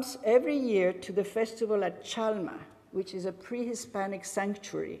comes every year to the festival at Chalma, which is a pre-Hispanic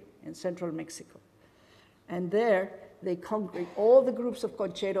sanctuary in central Mexico. And there, they congregate, all the groups of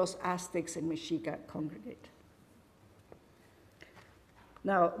Concheros, Aztecs, and Mexica congregate.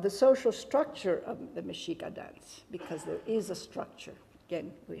 Now, the social structure of the Mexica dance, because there is a structure.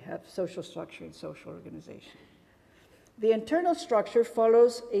 Again, we have social structure and social organization. The internal structure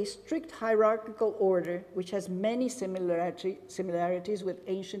follows a strict hierarchical order which has many similarities with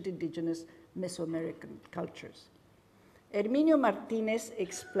ancient indigenous Mesoamerican cultures. Herminio Martinez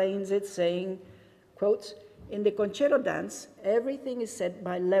explains it saying, quotes, "In the Conchero dance, everything is set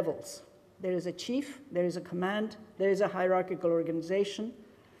by levels. There is a chief, there is a command, there is a hierarchical organization.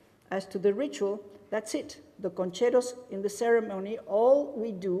 As to the ritual, that's it. The Concheros in the ceremony, all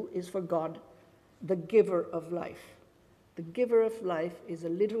we do is for God, the giver of life." The giver of life is a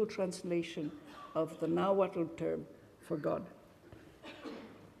literal translation of the Nahuatl term for God.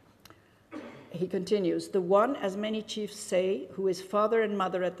 He continues, "The one, as many chiefs say, who is father and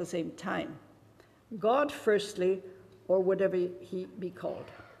mother at the same time. God firstly, or whatever he be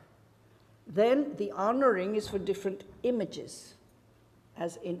called. Then the honoring is for different images,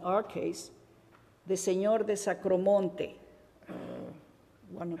 as in our case, the Señor de Sacromonte,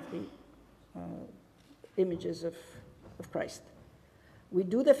 one of the images of Christ. We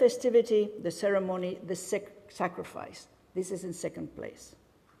do the festivity, the ceremony, the sacrifice. This is in second place.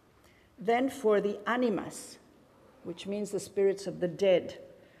 Then for the animas, which means the spirits of the dead,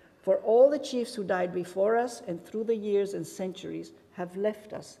 for all the chiefs who died before us and through the years and centuries have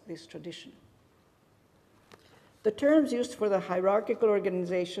left us this tradition. The terms used for the hierarchical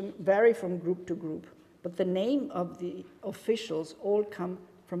organization vary from group to group, but the name of the officials all come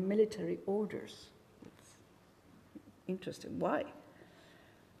from military orders. It's interesting. Why?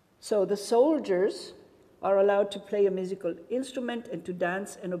 So the soldiers are allowed to play a musical instrument and to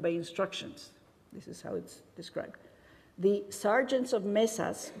dance and obey instructions. This is how it's described. The sergeants of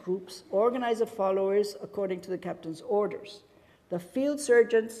mesas groups organize the followers according to the captain's orders. The field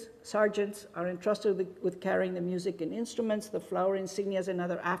sergeants are entrusted with carrying the music and instruments, the flower insignias, and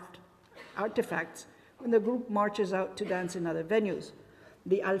other artifacts when the group marches out to dance in other venues.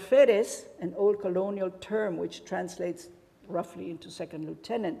 The alferez, an old colonial term which translates roughly into second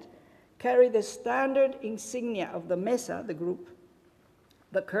lieutenant, carry the standard insignia of the mesa, the group.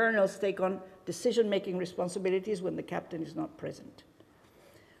 The colonels take on decision-making responsibilities when the captain is not present.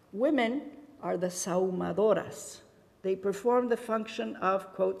 Women are the saumadoras. They perform the function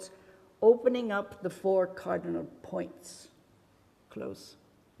of, quotes, opening up the 4 cardinal points, close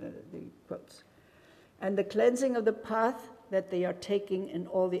the quotes, and the cleansing of the path that they are taking and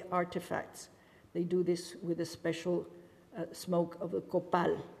all the artifacts. They do this with a special smoke of the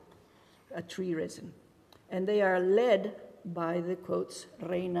copal, a tree resin. And they are led by the, quotes,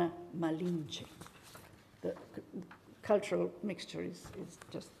 Reina Malinche. The cultural mixture is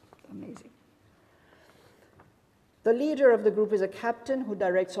just amazing. The leader of the group is a captain who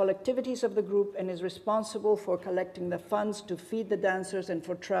directs all activities of the group and is responsible for collecting the funds to feed the dancers and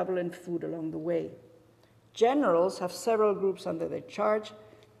for travel and food along the way. Generals have several groups under their charge,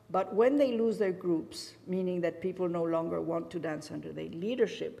 but when they lose their groups, meaning that people no longer want to dance under their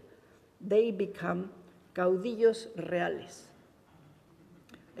leadership, they become caudillos reales.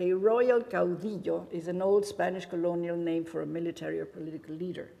 A royal caudillo is an old Spanish colonial name for a military or political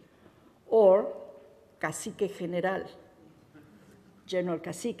leader, or cacique general, general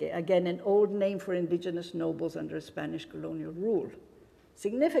cacique, again an old name for indigenous nobles under Spanish colonial rule.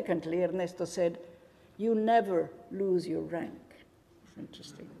 Significantly, Ernesto said, "You never lose your rank." It's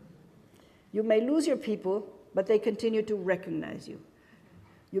interesting. You may lose your people, but they continue to recognize you.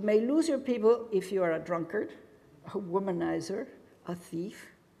 You may lose your people if you are a drunkard, a womanizer, a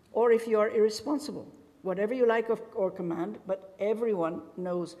thief, or if you are irresponsible. Whatever you like or command, but everyone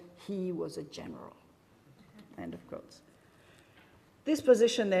knows he was a general. End of quotes. This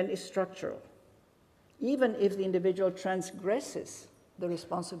position then is structural, even if the individual transgresses the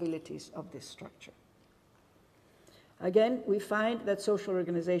responsibilities of this structure. Again, we find that social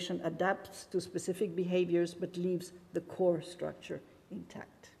organization adapts to specific behaviors but leaves the core structure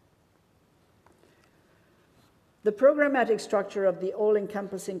intact. The programmatic structure of the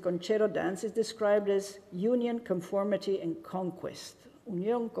all-encompassing conchero dance is described as union, conformity, and conquest.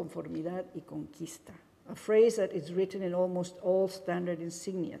 Unión, conformidad y conquista, a phrase that is written in almost all standard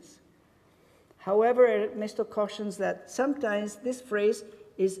insignias. However, Ernesto cautions that sometimes this phrase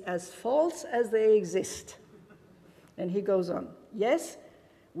is as false as they exist. And he goes on, yes,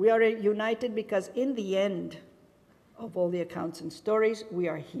 we are united because in the end of all the accounts and stories, we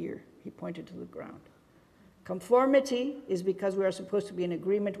are here. He pointed to the ground. Conformity is because we are supposed to be in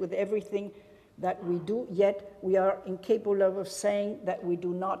agreement with everything that we do, yet we are incapable of saying that we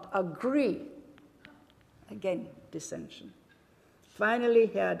do not agree. Again, dissension. Finally,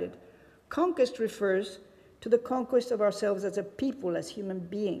 he added, conquest refers to the conquest of ourselves as a people, as human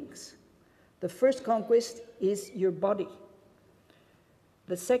beings. The first conquest is your body.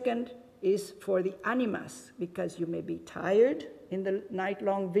 The second is for the animas, because you may be tired in the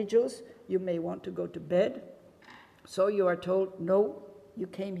night-long vigils, you may want to go to bed. So you are told, no, you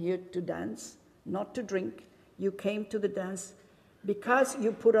came here to dance, not to drink. You came to the dance because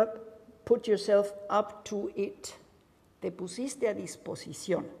you put yourself up to it. Te pusiste a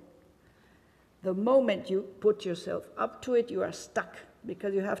disposición. The moment you put yourself up to it, you are stuck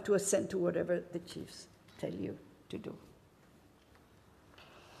because you have to assent to whatever the chiefs tell you to do.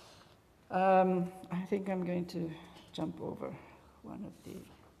 I think I'm going to jump over one of the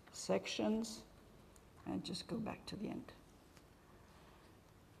sections and just go back to the end.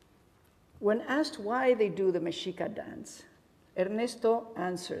 When asked why they do the Mexica dance, Ernesto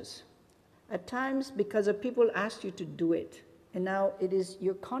answers, at times because a people asked you to do it, and now it is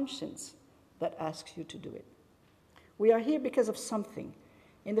your conscience that asks you to do it. We are here because of something.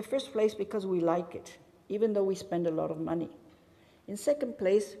 In the first place, because we like it, even though we spend a lot of money. In second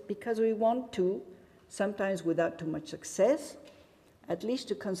place, because we want to, sometimes without too much success, at least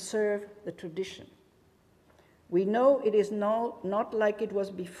to conserve the tradition. We know it is not like it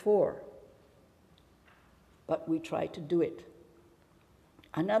was before, but we try to do it.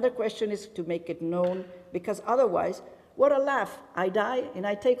 Another question is to make it known, because otherwise, what a laugh. I die and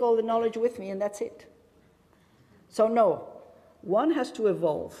I take all the knowledge with me and that's it. So no, one has to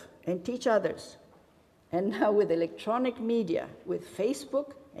evolve and teach others. And now with electronic media, with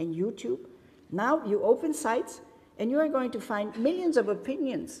Facebook and YouTube, now you open sites and you are going to find millions of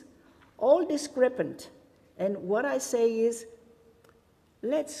opinions, all discrepant. And what I say is,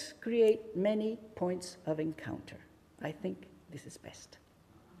 let's create many points of encounter. I think this is best.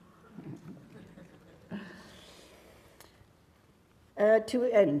 To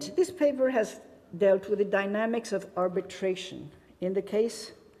end, this paper has dealt with the dynamics of arbitration in the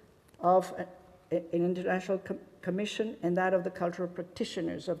case of an international commission and that of the cultural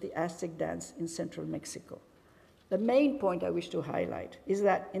practitioners of the Aztec dance in central Mexico. The main point I wish to highlight is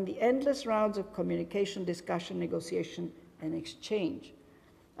that in the endless rounds of communication, discussion, negotiation, and exchange,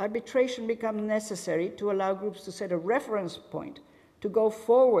 arbitration becomes necessary to allow groups to set a reference point to go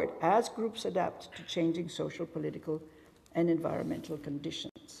forward as groups adapt to changing social, political, and environmental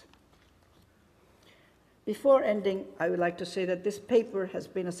conditions. Before ending, I would like to say that this paper has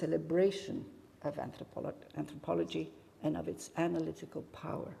been a celebration of anthropology and of its analytical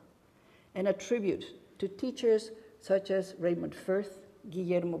power, and a tribute to teachers such as Raymond Firth,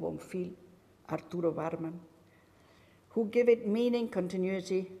 Guillermo Bonfil, Arturo Barman, who give it meaning,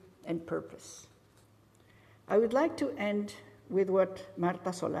 continuity, and purpose. I would like to end with what Marta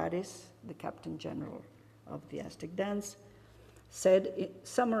Solares, the Captain General of the Aztec dance, said,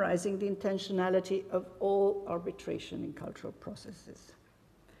 summarizing the intentionality of all arbitration in cultural processes.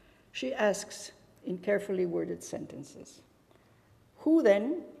 She asks, in carefully worded sentences, who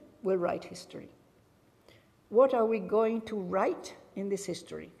then will write history? What are we going to write in this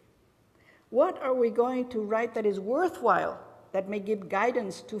history? What are we going to write that is worthwhile, that may give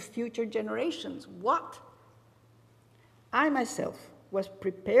guidance to future generations? What? I myself was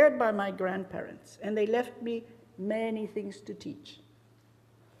prepared by my grandparents, and they left me many things to teach.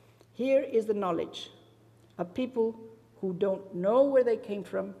 Here is the knowledge. A people who don't know where they came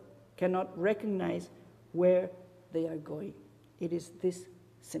from cannot recognize where they are going. It is this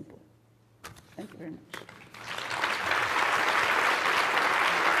simple. Thank you very much.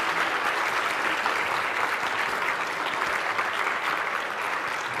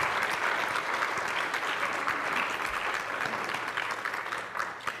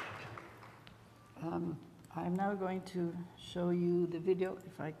 I'm now going to show you the video,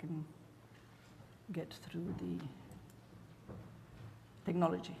 if I can get through the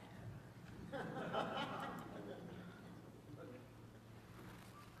technology.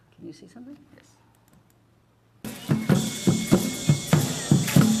 You see something? Yes.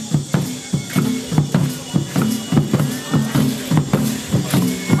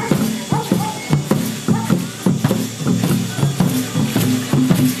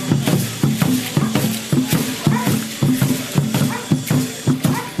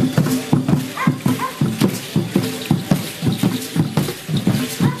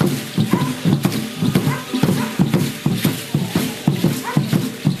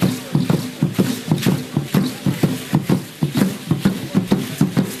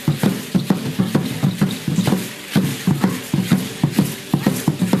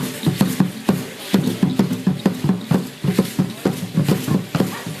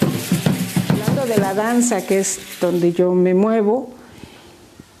 Danza, que es donde yo me muevo,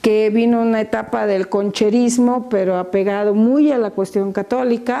 que vino una etapa del concherismo, pero apegado muy a la cuestión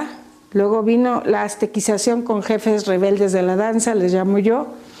católica. Luego vino la aztequización con jefes rebeldes de la danza, les llamo yo.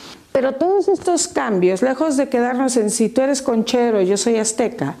 Pero todos estos cambios, lejos de quedarnos en si tú eres conchero, yo soy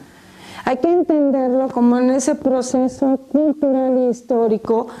azteca, hay que entenderlo como en ese proceso cultural e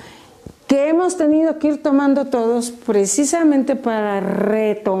histórico que hemos tenido que ir tomando todos precisamente para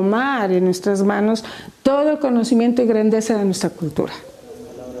retomar en nuestras manos todo el conocimiento y grandeza de nuestra cultura.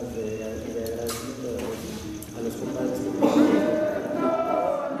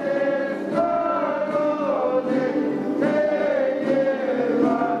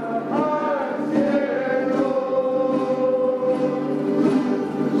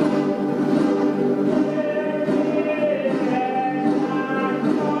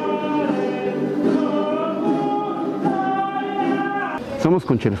 Somos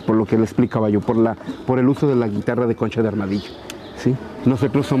concheros, por lo que le explicaba yo, por el uso de la guitarra de concha de armadillo, ¿sí?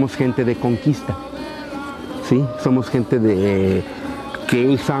 Nosotros somos gente de conquista, ¿sí? Somos gente que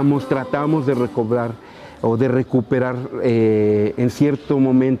usamos, tratamos de recobrar o de recuperar en cierto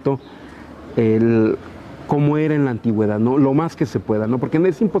momento como era en la antigüedad, ¿no? Lo más que se pueda, ¿no? Porque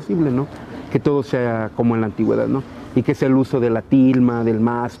es imposible, ¿no? Que todo sea como en la antigüedad, ¿no? Y que sea el uso de la tilma, del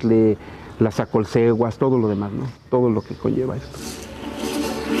mastle, las acolceguas, todo lo demás, ¿no? Todo lo que conlleva esto.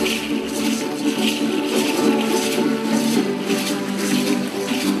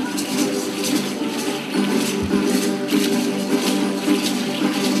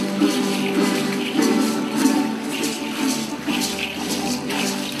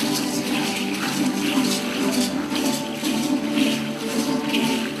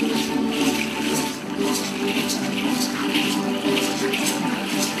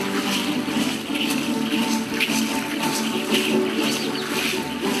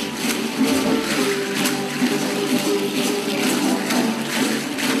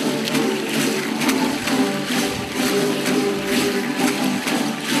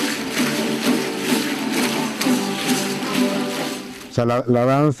 O sea, la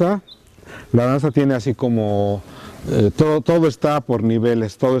danza tiene así como, todo está por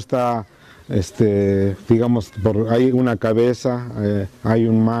niveles, todo está, digamos, hay una cabeza, hay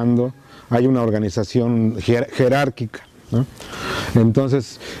un mando, hay una organización jerárquica, ¿no?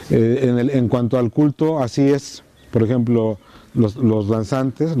 Entonces, en cuanto al culto, así es. Por ejemplo, los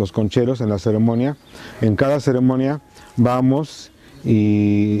danzantes, los concheros en la ceremonia, en cada ceremonia vamos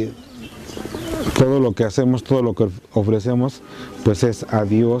y todo lo que hacemos, todo lo que ofrecemos, pues es a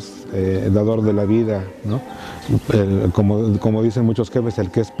Dios, dador de la vida, ¿no? Como dicen muchos jefes, el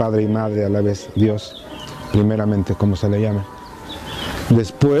que es padre y madre a la vez, Dios, primeramente, como se le llama.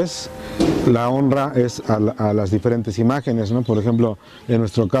 Después, la honra es a las diferentes imágenes, ¿no? Por ejemplo, en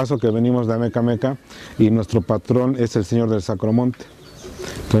nuestro caso, que venimos de Ameca Meca, y nuestro patrón es el Señor del Sacromonte.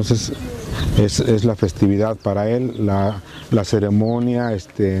 Entonces, es la festividad para él, la ceremonia,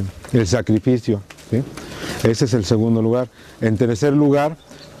 el sacrificio, ¿sí? Ese es el segundo lugar. En tercer lugar,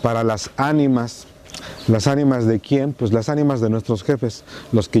 para las ánimas. ¿Las ánimas de quién? Pues las ánimas de nuestros jefes,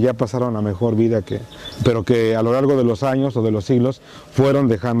 los que ya pasaron a mejor vida, pero que a lo largo de los años o de los siglos fueron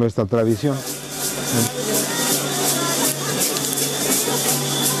dejando esta tradición.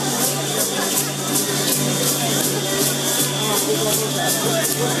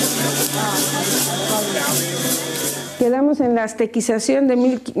 Quedamos en la aztequización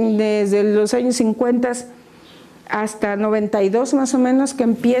desde los años 50 hasta 92 más o menos, que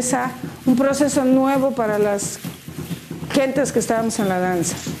empieza un proceso nuevo para las gentes que estábamos en la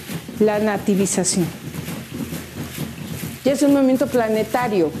danza, la nativización. Ya es un movimiento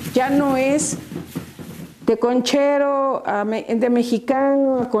planetario, ya no es de conchero, de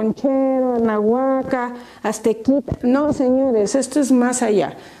mexicano, a conchero, a nahuaca, aztequita. No, señores, esto es más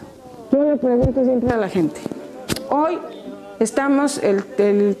allá. Yo le pregunto siempre a la gente. Hoy estamos, el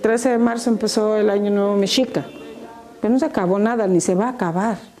 13 de marzo empezó el Año Nuevo Mexica, pero no se acabó nada, ni se va a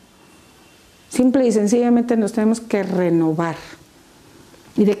acabar. Simple y sencillamente nos tenemos que renovar.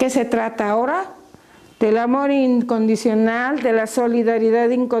 ¿Y de qué se trata ahora? Del amor incondicional, de la solidaridad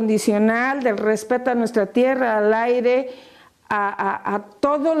incondicional, del respeto a nuestra tierra, al aire, a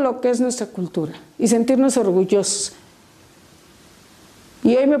todo lo que es nuestra cultura y sentirnos orgullosos.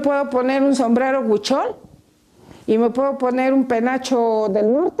 Y hoy me puedo poner un sombrero huichol y me puedo poner un penacho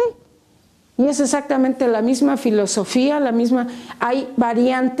del norte y es exactamente la misma filosofía, la misma. Hay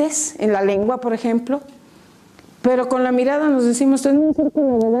variantes en la lengua, por ejemplo, pero con la mirada nos decimos, tenemos que ir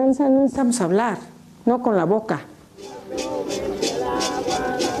con la danza, no necesitamos hablar, no con la boca.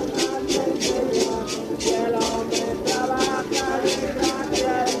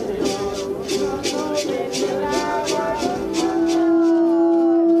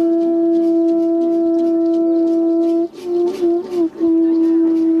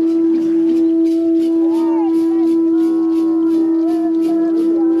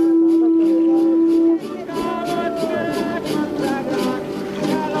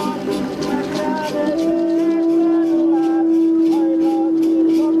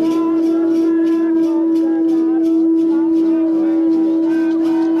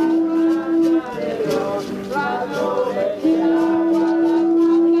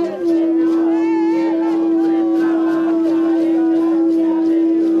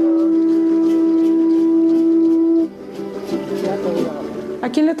 ¿A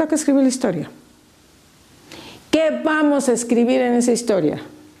quién le toca escribir la historia? ¿Qué vamos a escribir en esa historia?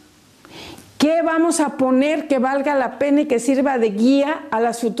 ¿Qué vamos a poner que valga la pena y que sirva de guía a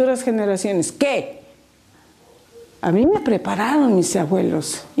las futuras generaciones? ¿Qué? A mí me prepararon mis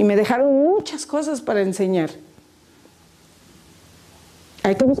abuelos y me dejaron muchas cosas para enseñar.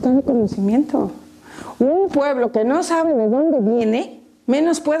 Hay que buscar el conocimiento. Un pueblo que no sabe de dónde viene,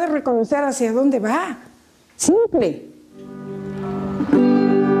 menos puede reconocer hacia dónde va. Simple.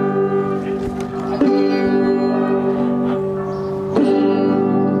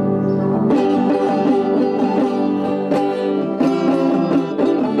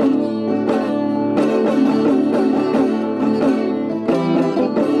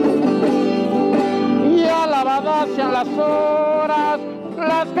 Sean las horas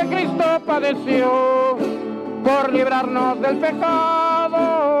las que Cristo padeció por librarnos del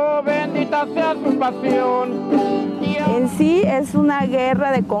pecado, bendita sea su pasión. En sí es una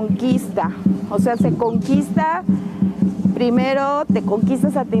guerra de conquista, o sea, se conquista, primero te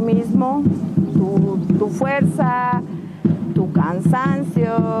conquistas a ti mismo, tu fuerza, tu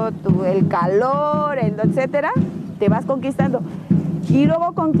cansancio, el calor, etcétera, te vas conquistando. Y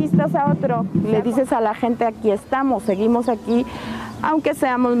luego conquistas a otro, le dices a la gente, aquí estamos, seguimos aquí, aunque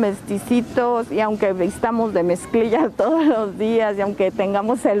seamos mesticitos y aunque estamos de mezclilla todos los días y aunque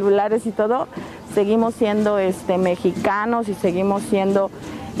tengamos celulares y todo, seguimos siendo mexicanos y seguimos siendo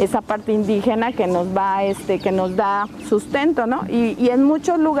esa parte indígena que nos va, que nos da sustento, ¿no? Y en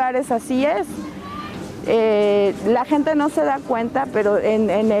muchos lugares así es. La gente no se da cuenta, pero en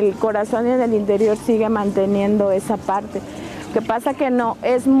el corazón y en el interior sigue manteniendo esa parte. Lo que pasa que no,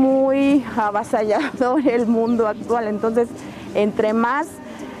 es muy avasallador el mundo actual, entonces entre más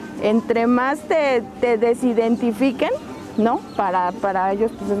te desidentifiquen, ¿no? Para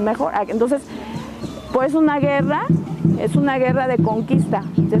ellos pues es mejor. Entonces, pues es una guerra de conquista.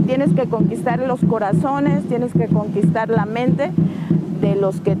 Entonces, tienes que conquistar los corazones, tienes que conquistar la mente de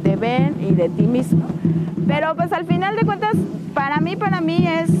los que te ven y de ti mismo. Pero pues al final de cuentas, para mí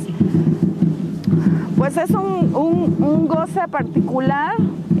es... Pues es un goce particular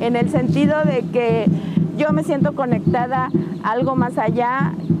en el sentido de que yo me siento conectada a algo más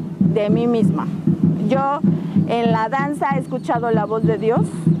allá de mí misma. Yo en la danza he escuchado la voz de Dios,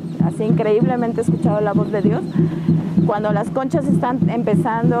 así increíblemente he escuchado la voz de Dios. Cuando las conchas están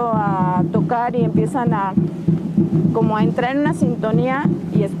empezando a tocar y empiezan a entrar en una sintonía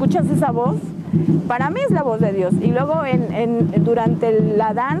y escuchas esa voz, para mí es la voz de Dios. Y luego durante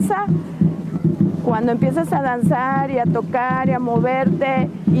la danza, cuando empiezas a danzar y a tocar y a moverte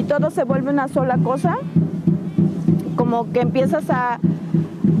y todo se vuelve una sola cosa, como que empiezas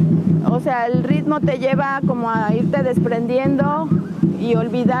o sea, el ritmo te lleva como a irte desprendiendo y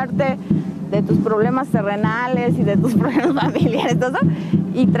olvidarte de tus problemas terrenales y de tus problemas familiares, todo,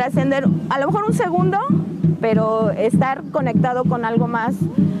 y trascender a lo mejor un segundo, pero estar conectado con algo más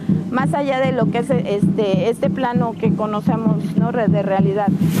allá de lo que es este plano que conocemos, ¿no? De realidad.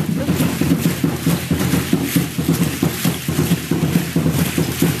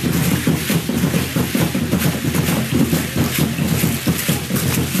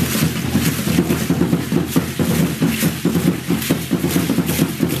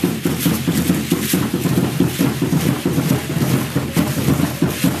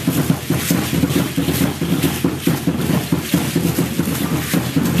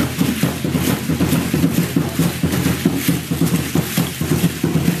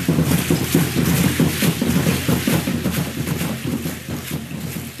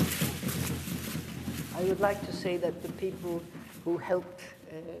 say that the people who helped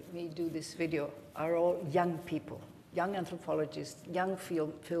me do this video are all young people, young anthropologists, young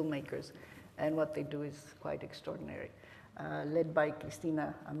filmmakers, and what they do is quite extraordinary. Led by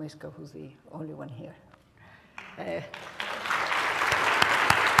Cristina Amesca, who's the only one here.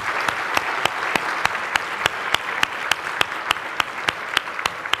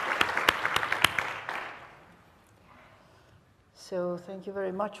 So thank you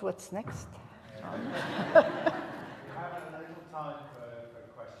very much. What's next? We have a little time for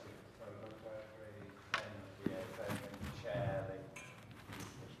questions, so look very the ASA can chair the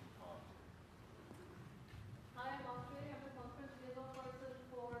discussion part. Hi, I'm Atreyee. I'm the conference liaison person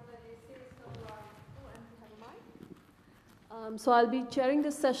for the ASA. And we have a mic. So I'll be chairing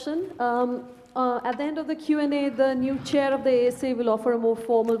this session. At the end of the Q&A, the new chair of the ASA will offer a more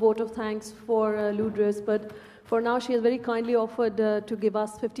formal vote of thanks for Lourdes, but for now, she has very kindly offered to give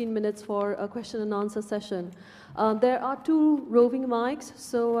us 15 minutes for a question and answer session. There are 2 roving mics,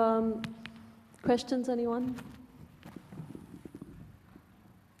 so questions, anyone?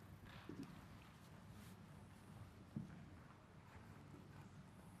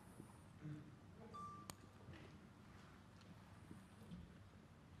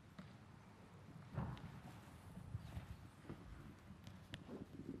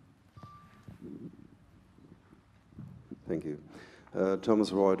 Thank you.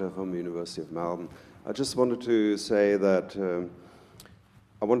 Thomas Reuter from the University of Melbourne. I just wanted to say that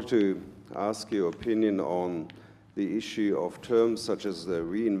I wanted to ask your opinion on the issue of terms such as the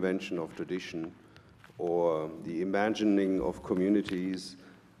reinvention of tradition or the imagining of communities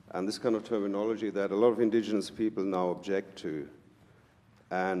and this kind of terminology that a lot of indigenous people now object to.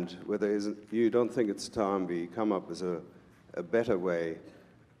 And whether you don't think it's time we come up with a better way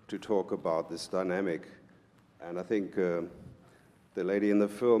to talk about this dynamic. And I think the lady in the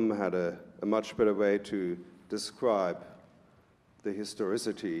film had a much better way to describe the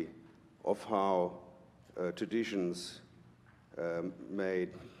historicity of how traditions may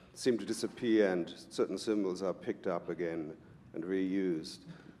seem to disappear and certain symbols are picked up again and reused.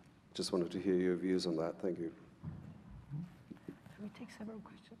 Just wanted to hear your views on that. Thank you. Can we take several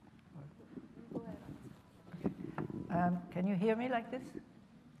questions? Okay. Can you hear me like this?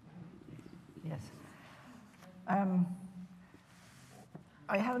 Yes.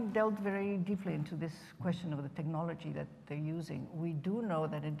 I haven't delved very deeply into this question of the technology that they're using. We do know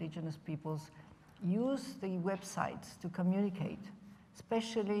that indigenous peoples use the websites to communicate,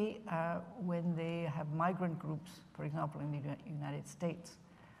 especially when they have migrant groups, for example, in the United States.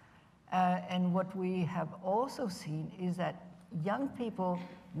 And what we have also seen is that young people,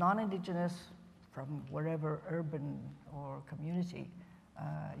 non-indigenous, from wherever urban or community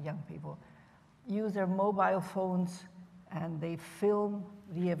young people, use their mobile phones and they film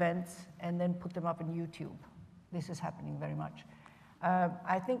the events and then put them up on YouTube. This is happening very much.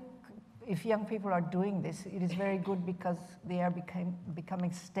 I think if young people are doing this, it is very good because they are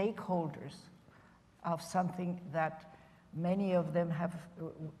becoming stakeholders of something that many of them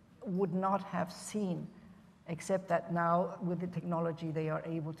would not have seen, except that now with the technology they are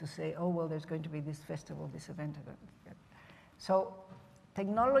able to say, oh, well, there's going to be this festival, this event. So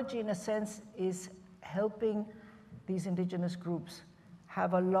technology, in a sense, is helping these indigenous groups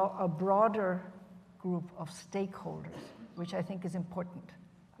have a broader group of stakeholders, which I think is important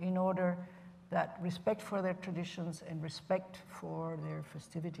in order that respect for their traditions and respect for their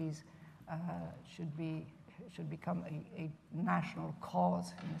festivities should become a national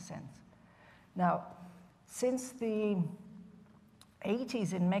cause, in a sense. Now, since the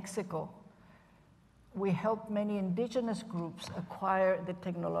 80s in Mexico, we helped many indigenous groups acquire the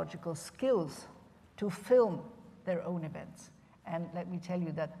technological skills to film their own events. And let me tell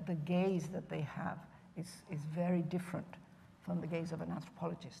you that the gaze that they have is very different from the gaze of an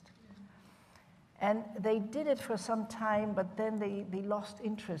anthropologist. And they did it for some time, but then they lost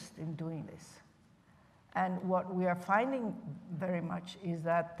interest in doing this. And what we are finding very much is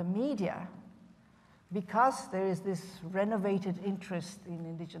that the media, because there is this renovated interest in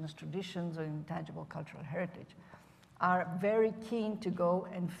indigenous traditions or intangible cultural heritage, are very keen to go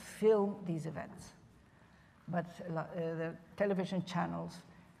and film these events. But the television channels,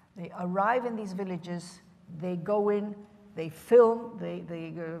 they arrive in these villages, they go in, they film, they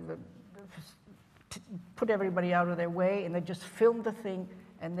put everybody out of their way, and they just film the thing,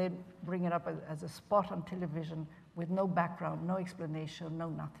 and then bring it up as a spot on television with no background, no explanation, no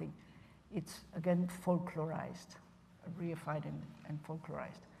nothing. It's, again, folklorized, reified and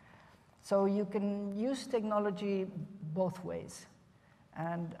folklorized. So you can use technology both ways.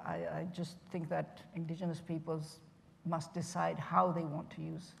 And I just think that indigenous peoples must decide how they want to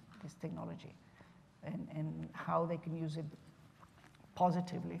use this technology. and how they can use it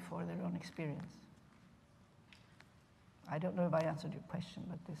positively for their own experience. I don't know if I answered your question,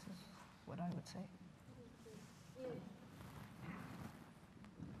 but this is what I would say.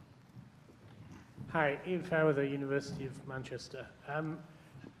 Hi, Ian Farrer, the University of Manchester.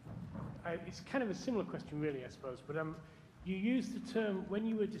 It's kind of a similar question, really, I suppose, but you used the term when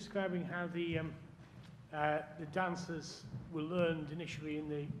you were describing how the dancers were learned initially in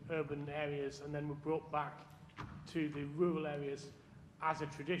the urban areas and then were brought back to the rural areas as a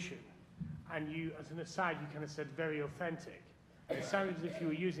tradition. And you, as an aside, you kind of said very authentic. It sounded as if you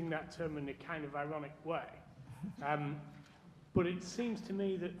were using that term in a kind of ironic way. But it seems to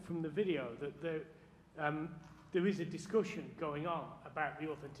me that from the video that there is a discussion going on about the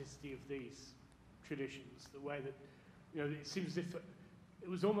authenticity of these traditions, the way that, you know, it seems as if it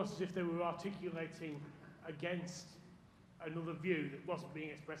was almost as if they were articulating against another view that wasn't being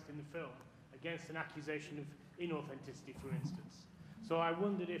expressed in the film, against an accusation of inauthenticity, for instance. So I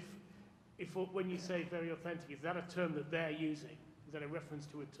wondered if when you say very authentic, is that a term that they're using? Is that a reference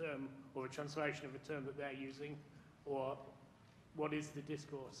to a term or a translation of a term that they're using? Or what is the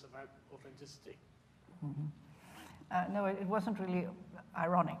discourse about authenticity? Mm-hmm. No, it wasn't really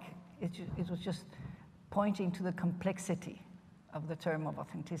ironic. It was just pointing to the complexity of the term of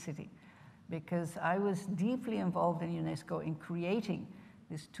authenticity, because I was deeply involved in UNESCO in creating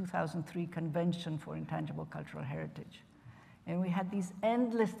this 2003 Convention for Intangible Cultural Heritage. And we had these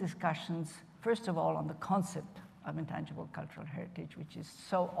endless discussions, first of all, on the concept of intangible cultural heritage, which is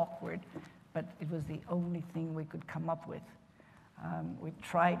so awkward, but it was the only thing we could come up with. We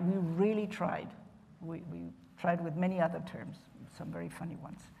really tried. We tried with many other terms, some very funny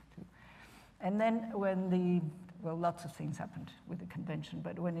ones too. And then lots of things happened with the convention,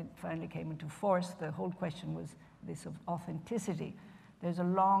 but when it finally came into force, the whole question was this of authenticity. There's a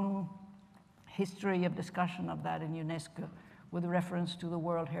long history of discussion of that in UNESCO with reference to the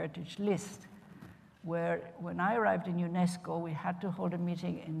World Heritage List, where when I arrived in UNESCO, we had to hold a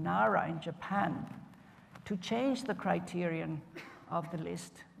meeting in Nara in Japan to change the criterion of the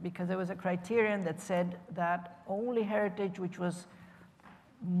list, because there was a criterion that said that only heritage which was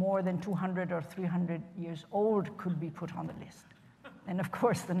more than 200 or 300 years old could be put on the list. And of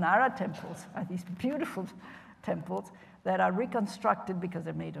course, the Nara temples are these beautiful temples that are reconstructed because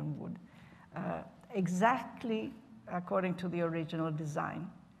they're made on wood, exactly according to the original design,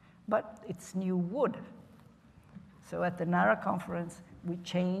 but it's new wood. So at the Nara conference, we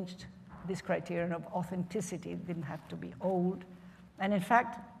changed this criterion of authenticity. It didn't have to be old. And in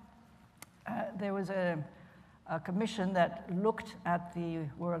fact, there was a commission that looked at the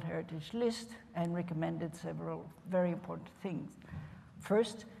World Heritage List and recommended several very important things.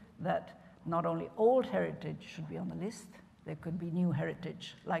 First, that not only old heritage should be on the list, there could be new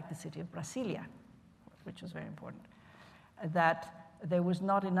heritage, like the city of Brasilia, which was very important. That there was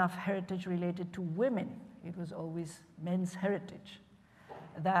not enough heritage related to women. It was always men's heritage.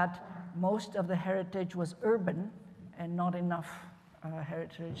 That most of the heritage was urban and not enough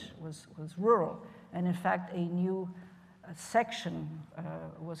heritage was rural. And in fact, a new section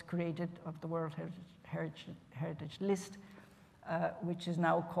was created of the World Heritage List, which is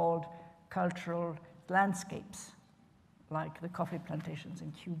now called cultural landscapes, like the coffee plantations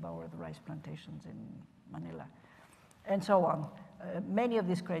in Cuba or the rice plantations in Manila, and so on. Many of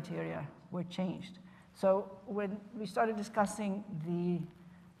these criteria were changed. So when we started discussing the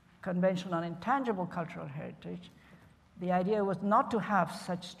Convention on Intangible Cultural Heritage, the idea was not to have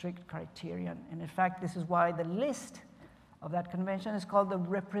such strict criterion. And in fact, this is why the list of that convention is called the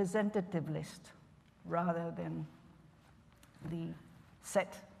representative list, rather than the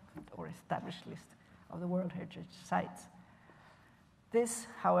set or established list of the World Heritage Sites. This,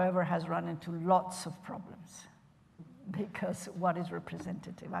 however, has run into lots of problems, because what is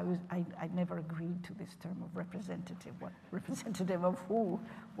representative? I never agreed to this term of representative. What representative of who?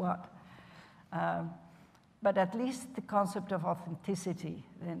 What? But at least the concept of authenticity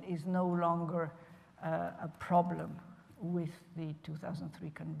then is no longer a problem with the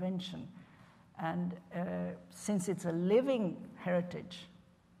 2003 convention. And since it's a living heritage,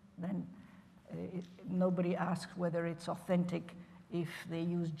 then nobody asks whether it's authentic if they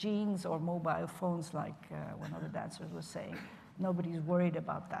use jeans or mobile phones, like one of the dancers was saying. Nobody's worried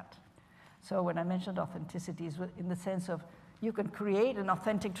about that. So when I mentioned authenticity, is in the sense of you can create an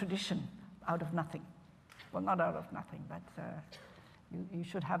authentic tradition out of nothing. Well, not out of nothing, but you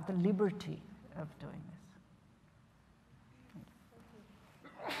should have the liberty of doing this.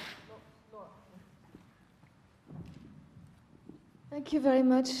 Thank you very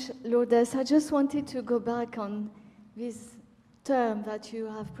much, Lourdes. I just wanted to go back on this term that you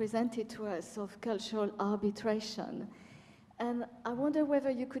have presented to us of cultural arbitration. And I wonder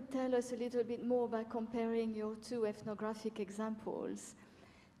whether you could tell us a little bit more by comparing your two ethnographic examples,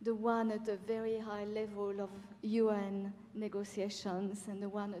 the one at the very high level of UN negotiations and the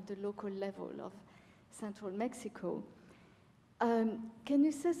one at the local level of central Mexico. Can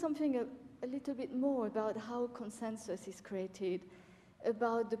you say something a little bit more about how consensus is created,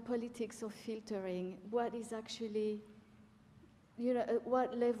 about the politics of filtering, what is actually, you know, at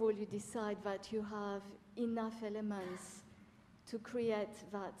what level you decide that you have enough elements to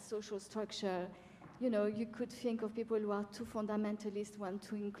create that social structure? You know, you could think of people who are too fundamentalist, want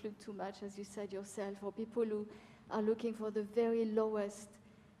to include too much, as you said yourself, or people who are looking for the very lowest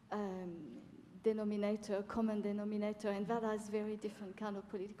denominator, common denominator, and that has very different kind of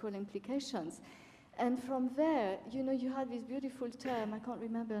political implications. And from there, you know, you had this beautiful term, I can't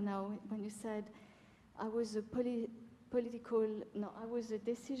remember now, when you said, I was a I was a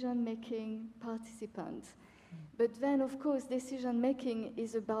decision-making participant. But then, of course, decision-making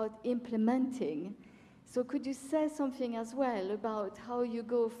is about implementing. So could you say something as well about how you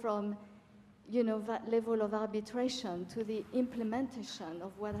go from, you know, that level of arbitration to the implementation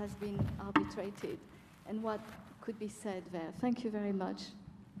of what has been arbitrated, and what could be said there? Thank you very much.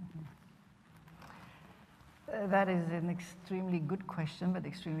 That is an extremely good question, but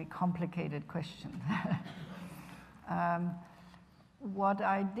extremely complicated question. What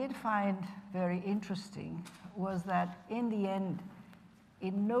I did find very interesting was that in the end,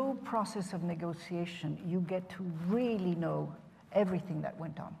 in no process of negotiation, you get to really know everything that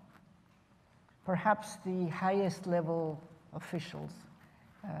went on. Perhaps the highest level officials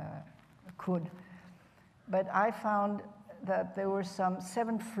could, but I found that there were some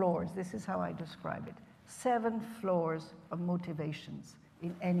 7 floors, this is how I describe it, 7 floors of motivations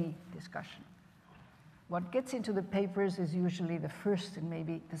in any discussion. What gets into the papers is usually the first and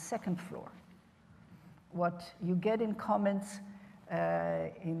maybe the second floor. What you get in comments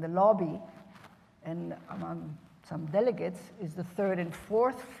in the lobby and among some delegates is the 3rd and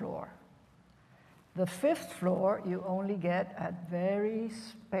 4th floor. The 5th floor you only get at very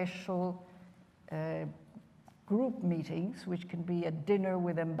special group meetings, which can be a dinner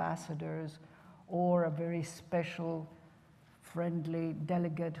with ambassadors or a very special friendly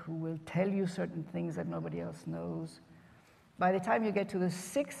delegate who will tell you certain things that nobody else knows. By the time you get to the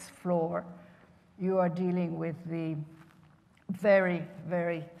 6th floor, you are dealing with the very,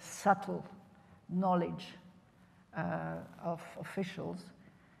 very subtle knowledge of officials.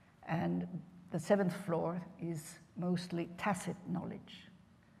 And the 7th floor is mostly tacit knowledge,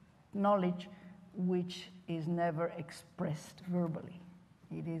 knowledge which is never expressed verbally.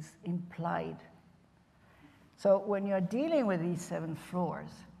 It is implied. So when you're dealing with these 7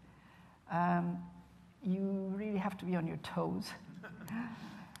 floors, you really have to be on your toes.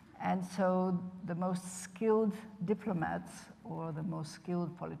 And so the most skilled diplomats or the most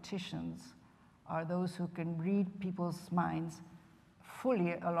skilled politicians are those who can read people's minds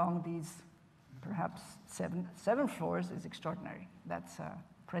fully along these perhaps 7 floors is extraordinary. That's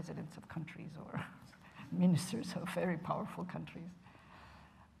presidents of countries or ministers of very powerful countries.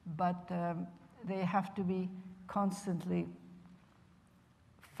 But they have to be constantly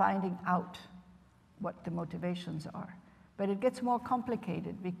finding out what the motivations are. But it gets more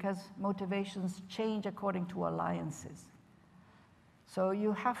complicated because motivations change according to alliances. So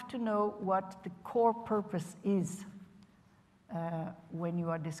you have to know what the core purpose is when you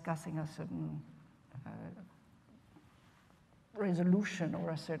are discussing a certain resolution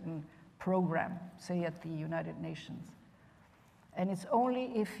or a certain program, say at the United Nations. And it's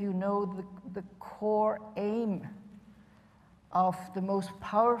only if you know the core aim of the most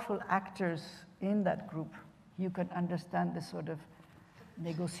powerful actors in that group, you can understand the sort of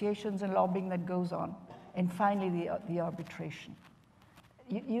negotiations and lobbying that goes on. And finally, the arbitration.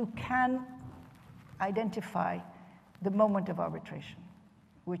 You can identify the moment of arbitration,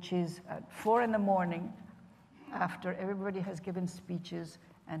 which is at 4 in the morning after everybody has given speeches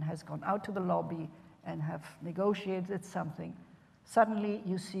and has gone out to the lobby and have negotiated something. Suddenly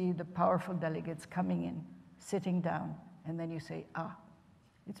you see the powerful delegates coming in, sitting down, and then you say,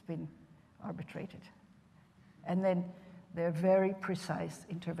 it's been arbitrated. And then there are very precise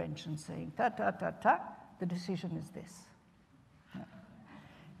interventions saying, the decision is this.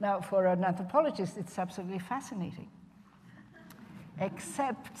 Now, for an anthropologist, it's absolutely fascinating,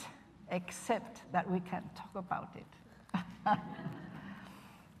 except that we can't talk about it.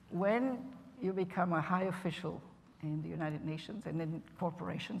 When you become a high official in the United Nations and in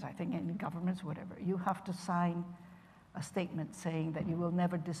corporations, I think in governments, whatever, you have to sign a statement saying that you will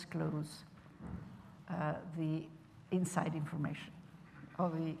never disclose the inside information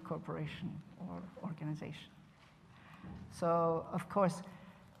of the corporation or organization. So, of course,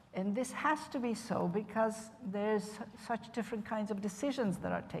 and this has to be so because there's such different kinds of decisions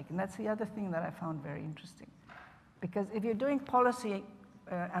that are taken. That's the other thing that I found very interesting. Because if you're doing policy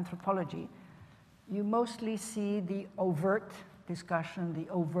anthropology, you mostly see the overt discussion, the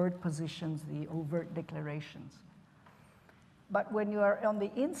overt positions, the overt declarations. But when you are on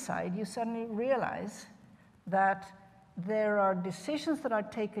the inside, you suddenly realize that there are decisions that are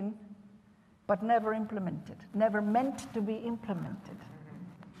taken but never implemented, never meant to be implemented.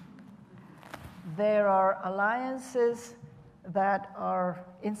 There are alliances that are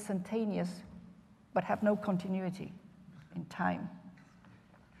instantaneous but have no continuity in time.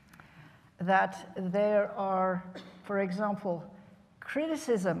 That there are, for example,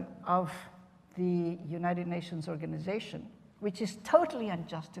 criticism of the United Nations organization, which is totally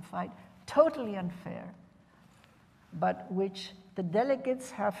unjustified, totally unfair, but which the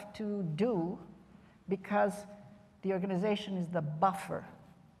delegates have to do because the organization is the buffer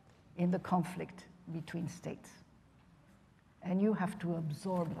in the conflict between states. And you have to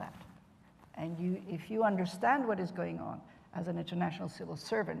absorb that. And if you understand what is going on as an international civil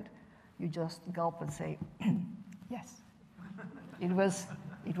servant, you just gulp and say, yes, it was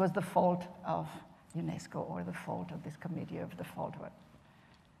the fault of UNESCO or the fault of this committee or the fault of it.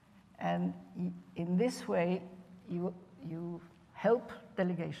 And in this way, you help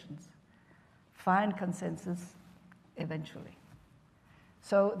delegations find consensus eventually.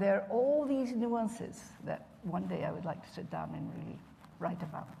 So there are all these nuances that one day I would like to sit down and really write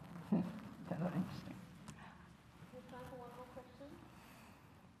about. That are interesting. We have time for one more question.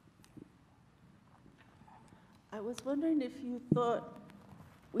 I was wondering if you thought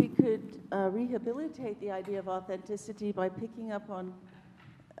we could rehabilitate the idea of authenticity by picking up on,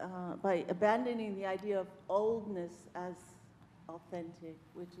 by abandoning the idea of oldness as authentic,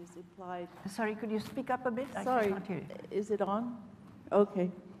 which is implied. Sorry, could you speak up a bit? Sorry, I can't hear you. Is it on? Okay.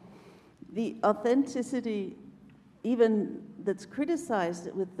 The authenticity, even that's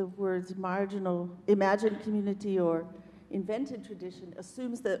criticized with the words marginal, imagined community or invented tradition,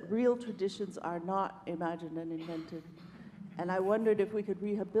 assumes that real traditions are not imagined and invented. And I wondered if we could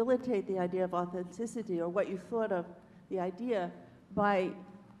rehabilitate the idea of authenticity, or what you thought of the idea, by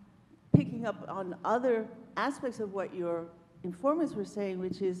picking up on other aspects of what your informants were saying,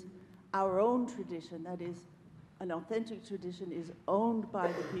 which is our own tradition. That is, an authentic tradition is owned by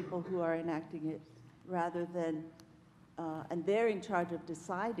the people who are enacting it, rather than, and they're in charge of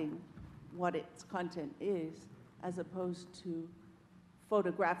deciding what its content is, as opposed to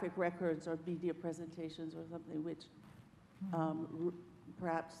photographic records or media presentations or something which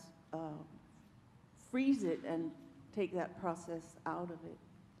perhaps freeze it and take that process out of it.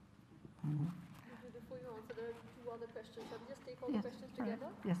 Before you answer, there are two other questions. Shall we just take all the questions together?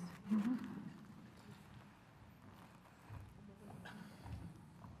 Yes.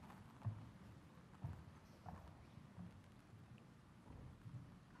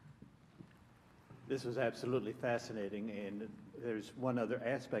 This was absolutely fascinating, and there's one other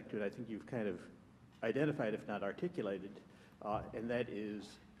aspect to it I think you've kind of identified, if not articulated, and that is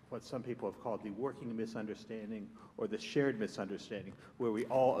what some people have called the working misunderstanding or the shared misunderstanding, where we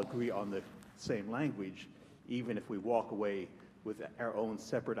all agree on the same language, even if we walk away with our own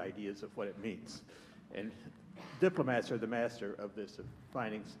separate ideas of what it means. And diplomats are the master of this, of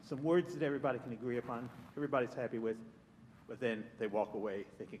finding some words that everybody can agree upon, everybody's happy with, but then they walk away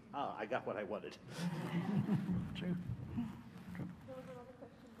thinking, I got what I wanted. True. There was another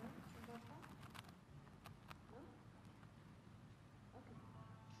question there. About that? No?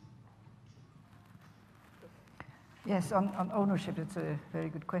 Okay. Yes, on ownership, it's a very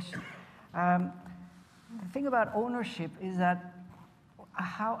good question. The thing about ownership is that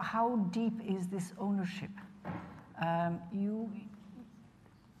how deep is this ownership?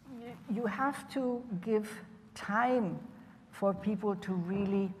 You have to give time for people to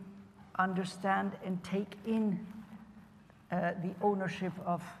really understand and take in the ownership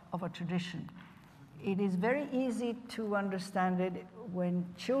of a tradition. It is very easy to understand it when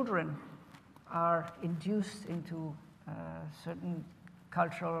children are induced into certain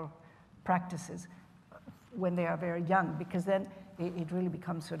cultural practices when they are very young, because then it really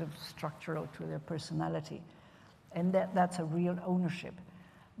becomes sort of structural to their personality. And that's a real ownership.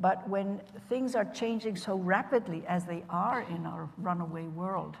 But when things are changing so rapidly as they are in our runaway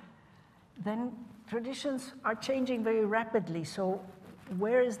world, then traditions are changing very rapidly. So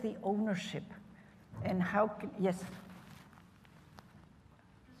where is the ownership? And how can, yes?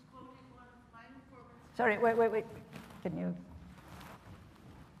 Sorry, wait. Can you?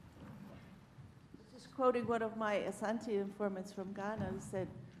 This quoting one of my Asante informants from Ghana who said,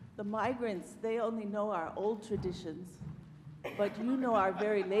 the migrants, they only know our old traditions, but you know our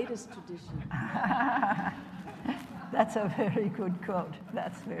very latest tradition. That's a very good quote.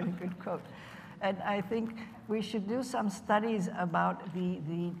 That's a very good quote. And I think we should do some studies about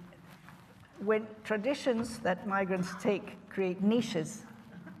when traditions that migrants take create niches.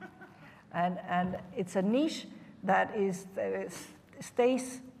 And it's a niche that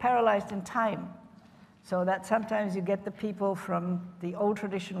stays paralyzed in time. So that sometimes you get the people from the old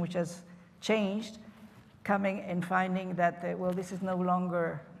tradition, which has changed, coming and finding that, well, this is no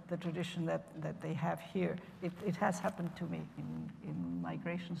longer the tradition that they have here. It has happened to me in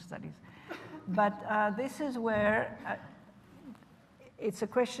migration studies. But this is where it's a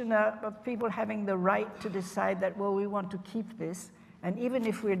question of people having the right to decide that, well, we want to keep this. And even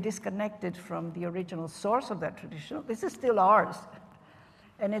if we're disconnected from the original source of that tradition, this is still ours.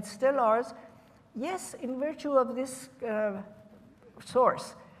 And it's still ours, yes, in virtue of this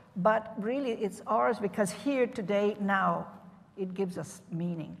source, but really it's ours because here, today, now, it gives us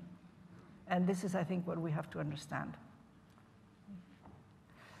meaning. And this is, I think, what we have to understand.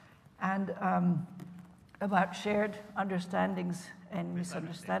 And about shared understandings and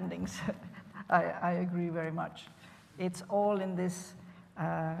misunderstandings, I agree very much. It's all in this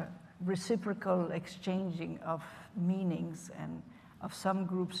reciprocal exchanging of meanings and of some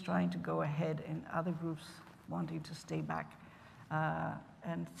groups trying to go ahead and other groups wanting to stay back.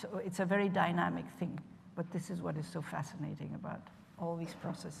 And so it's a very dynamic thing, but this is what is so fascinating about all these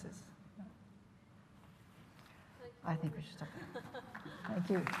processes. I think we should stop there. Thank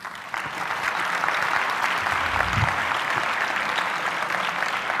you.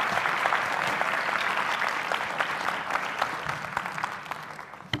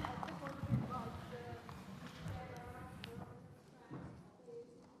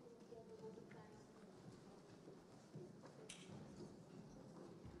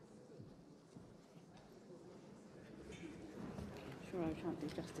 I shan't do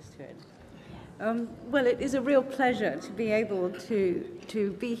justice to it. Well, it is a real pleasure to be able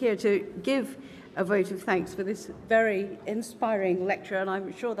to be here to give a vote of thanks for this very inspiring lecture, and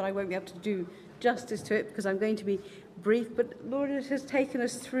I'm sure that I won't be able to do justice to it because I'm going to be brief, but Lourdes has taken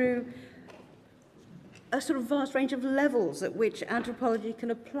us through a sort of vast range of levels at which anthropology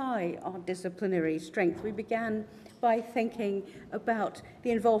can apply our disciplinary strength. We began by thinking about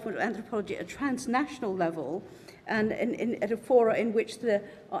the involvement of anthropology at a transnational level, and at a fora in which there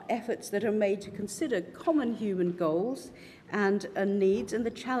are efforts that are made to consider common human goals and needs, and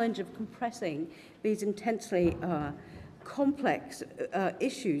the challenge of compressing these intensely complex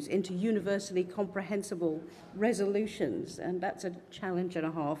issues into universally comprehensible resolutions, and that's a challenge and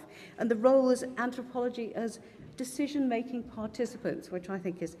a half. And the role as anthropology as decision-making participants, which I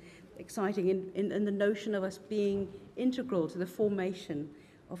think is exciting in the notion of us being integral to the formation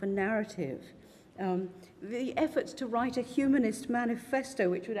of a narrative. The efforts to write a humanist manifesto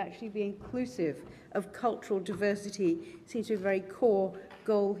which would actually be inclusive of cultural diversity seems to be a very core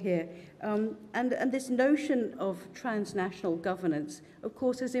goal here. And this notion of transnational governance, of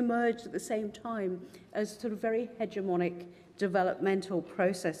course, has emerged at the same time as sort of very hegemonic developmental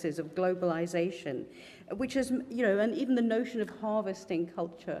processes of globalization, which is, you know, and even the notion of harvesting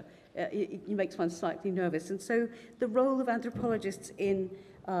culture, it makes one slightly nervous. And so the role of anthropologists in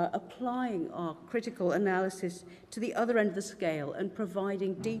applying our critical analysis to the other end of the scale and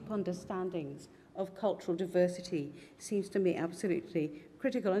providing deep understandings of cultural diversity seems to me absolutely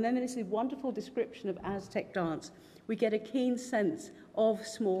critical. And then in this wonderful description of Aztec dance, we get a keen sense of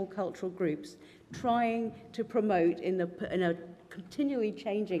small cultural groups trying to promote in a continually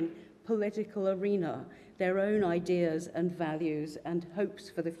changing political arena their own ideas and values and hopes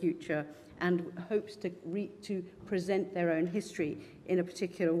for the future, and hopes to present their own history in a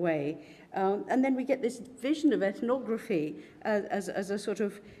particular way. And then we get this vision of ethnography as a sort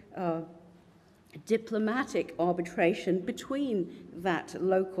of diplomatic arbitration between that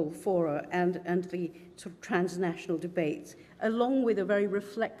local fora and the sort of transnational debates, along with a very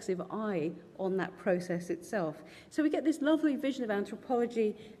reflexive eye on that process itself. So we get this lovely vision of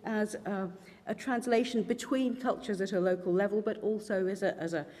anthropology as a translation between cultures at a local level, but also as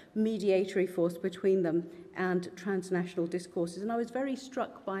a mediatory force between them and transnational discourses. And I was very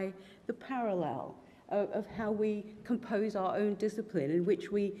struck by the parallel of how we compose our own discipline, in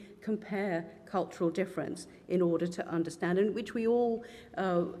which we compare cultural difference in order to understand, in which we all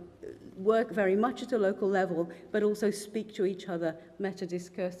work very much at a local level, but also speak to each other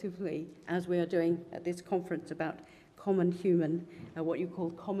meta-discursively, as we are doing at this conference about common human, what you call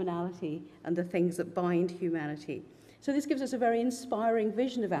commonality, and the things that bind humanity. So this gives us a very inspiring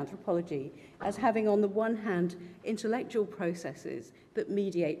vision of anthropology as having, on the one hand, intellectual processes that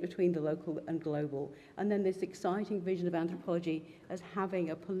mediate between the local and global, and then this exciting vision of anthropology as having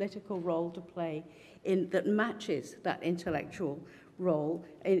a political role to play that matches that intellectual role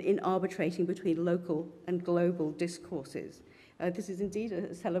in arbitrating between local and global discourses. This is indeed a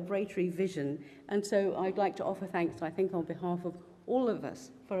celebratory vision, and so I'd like to offer thanks, I think, on behalf of all of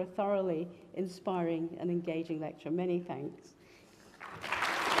us for a thoroughly inspiring and engaging lecture. Many thanks.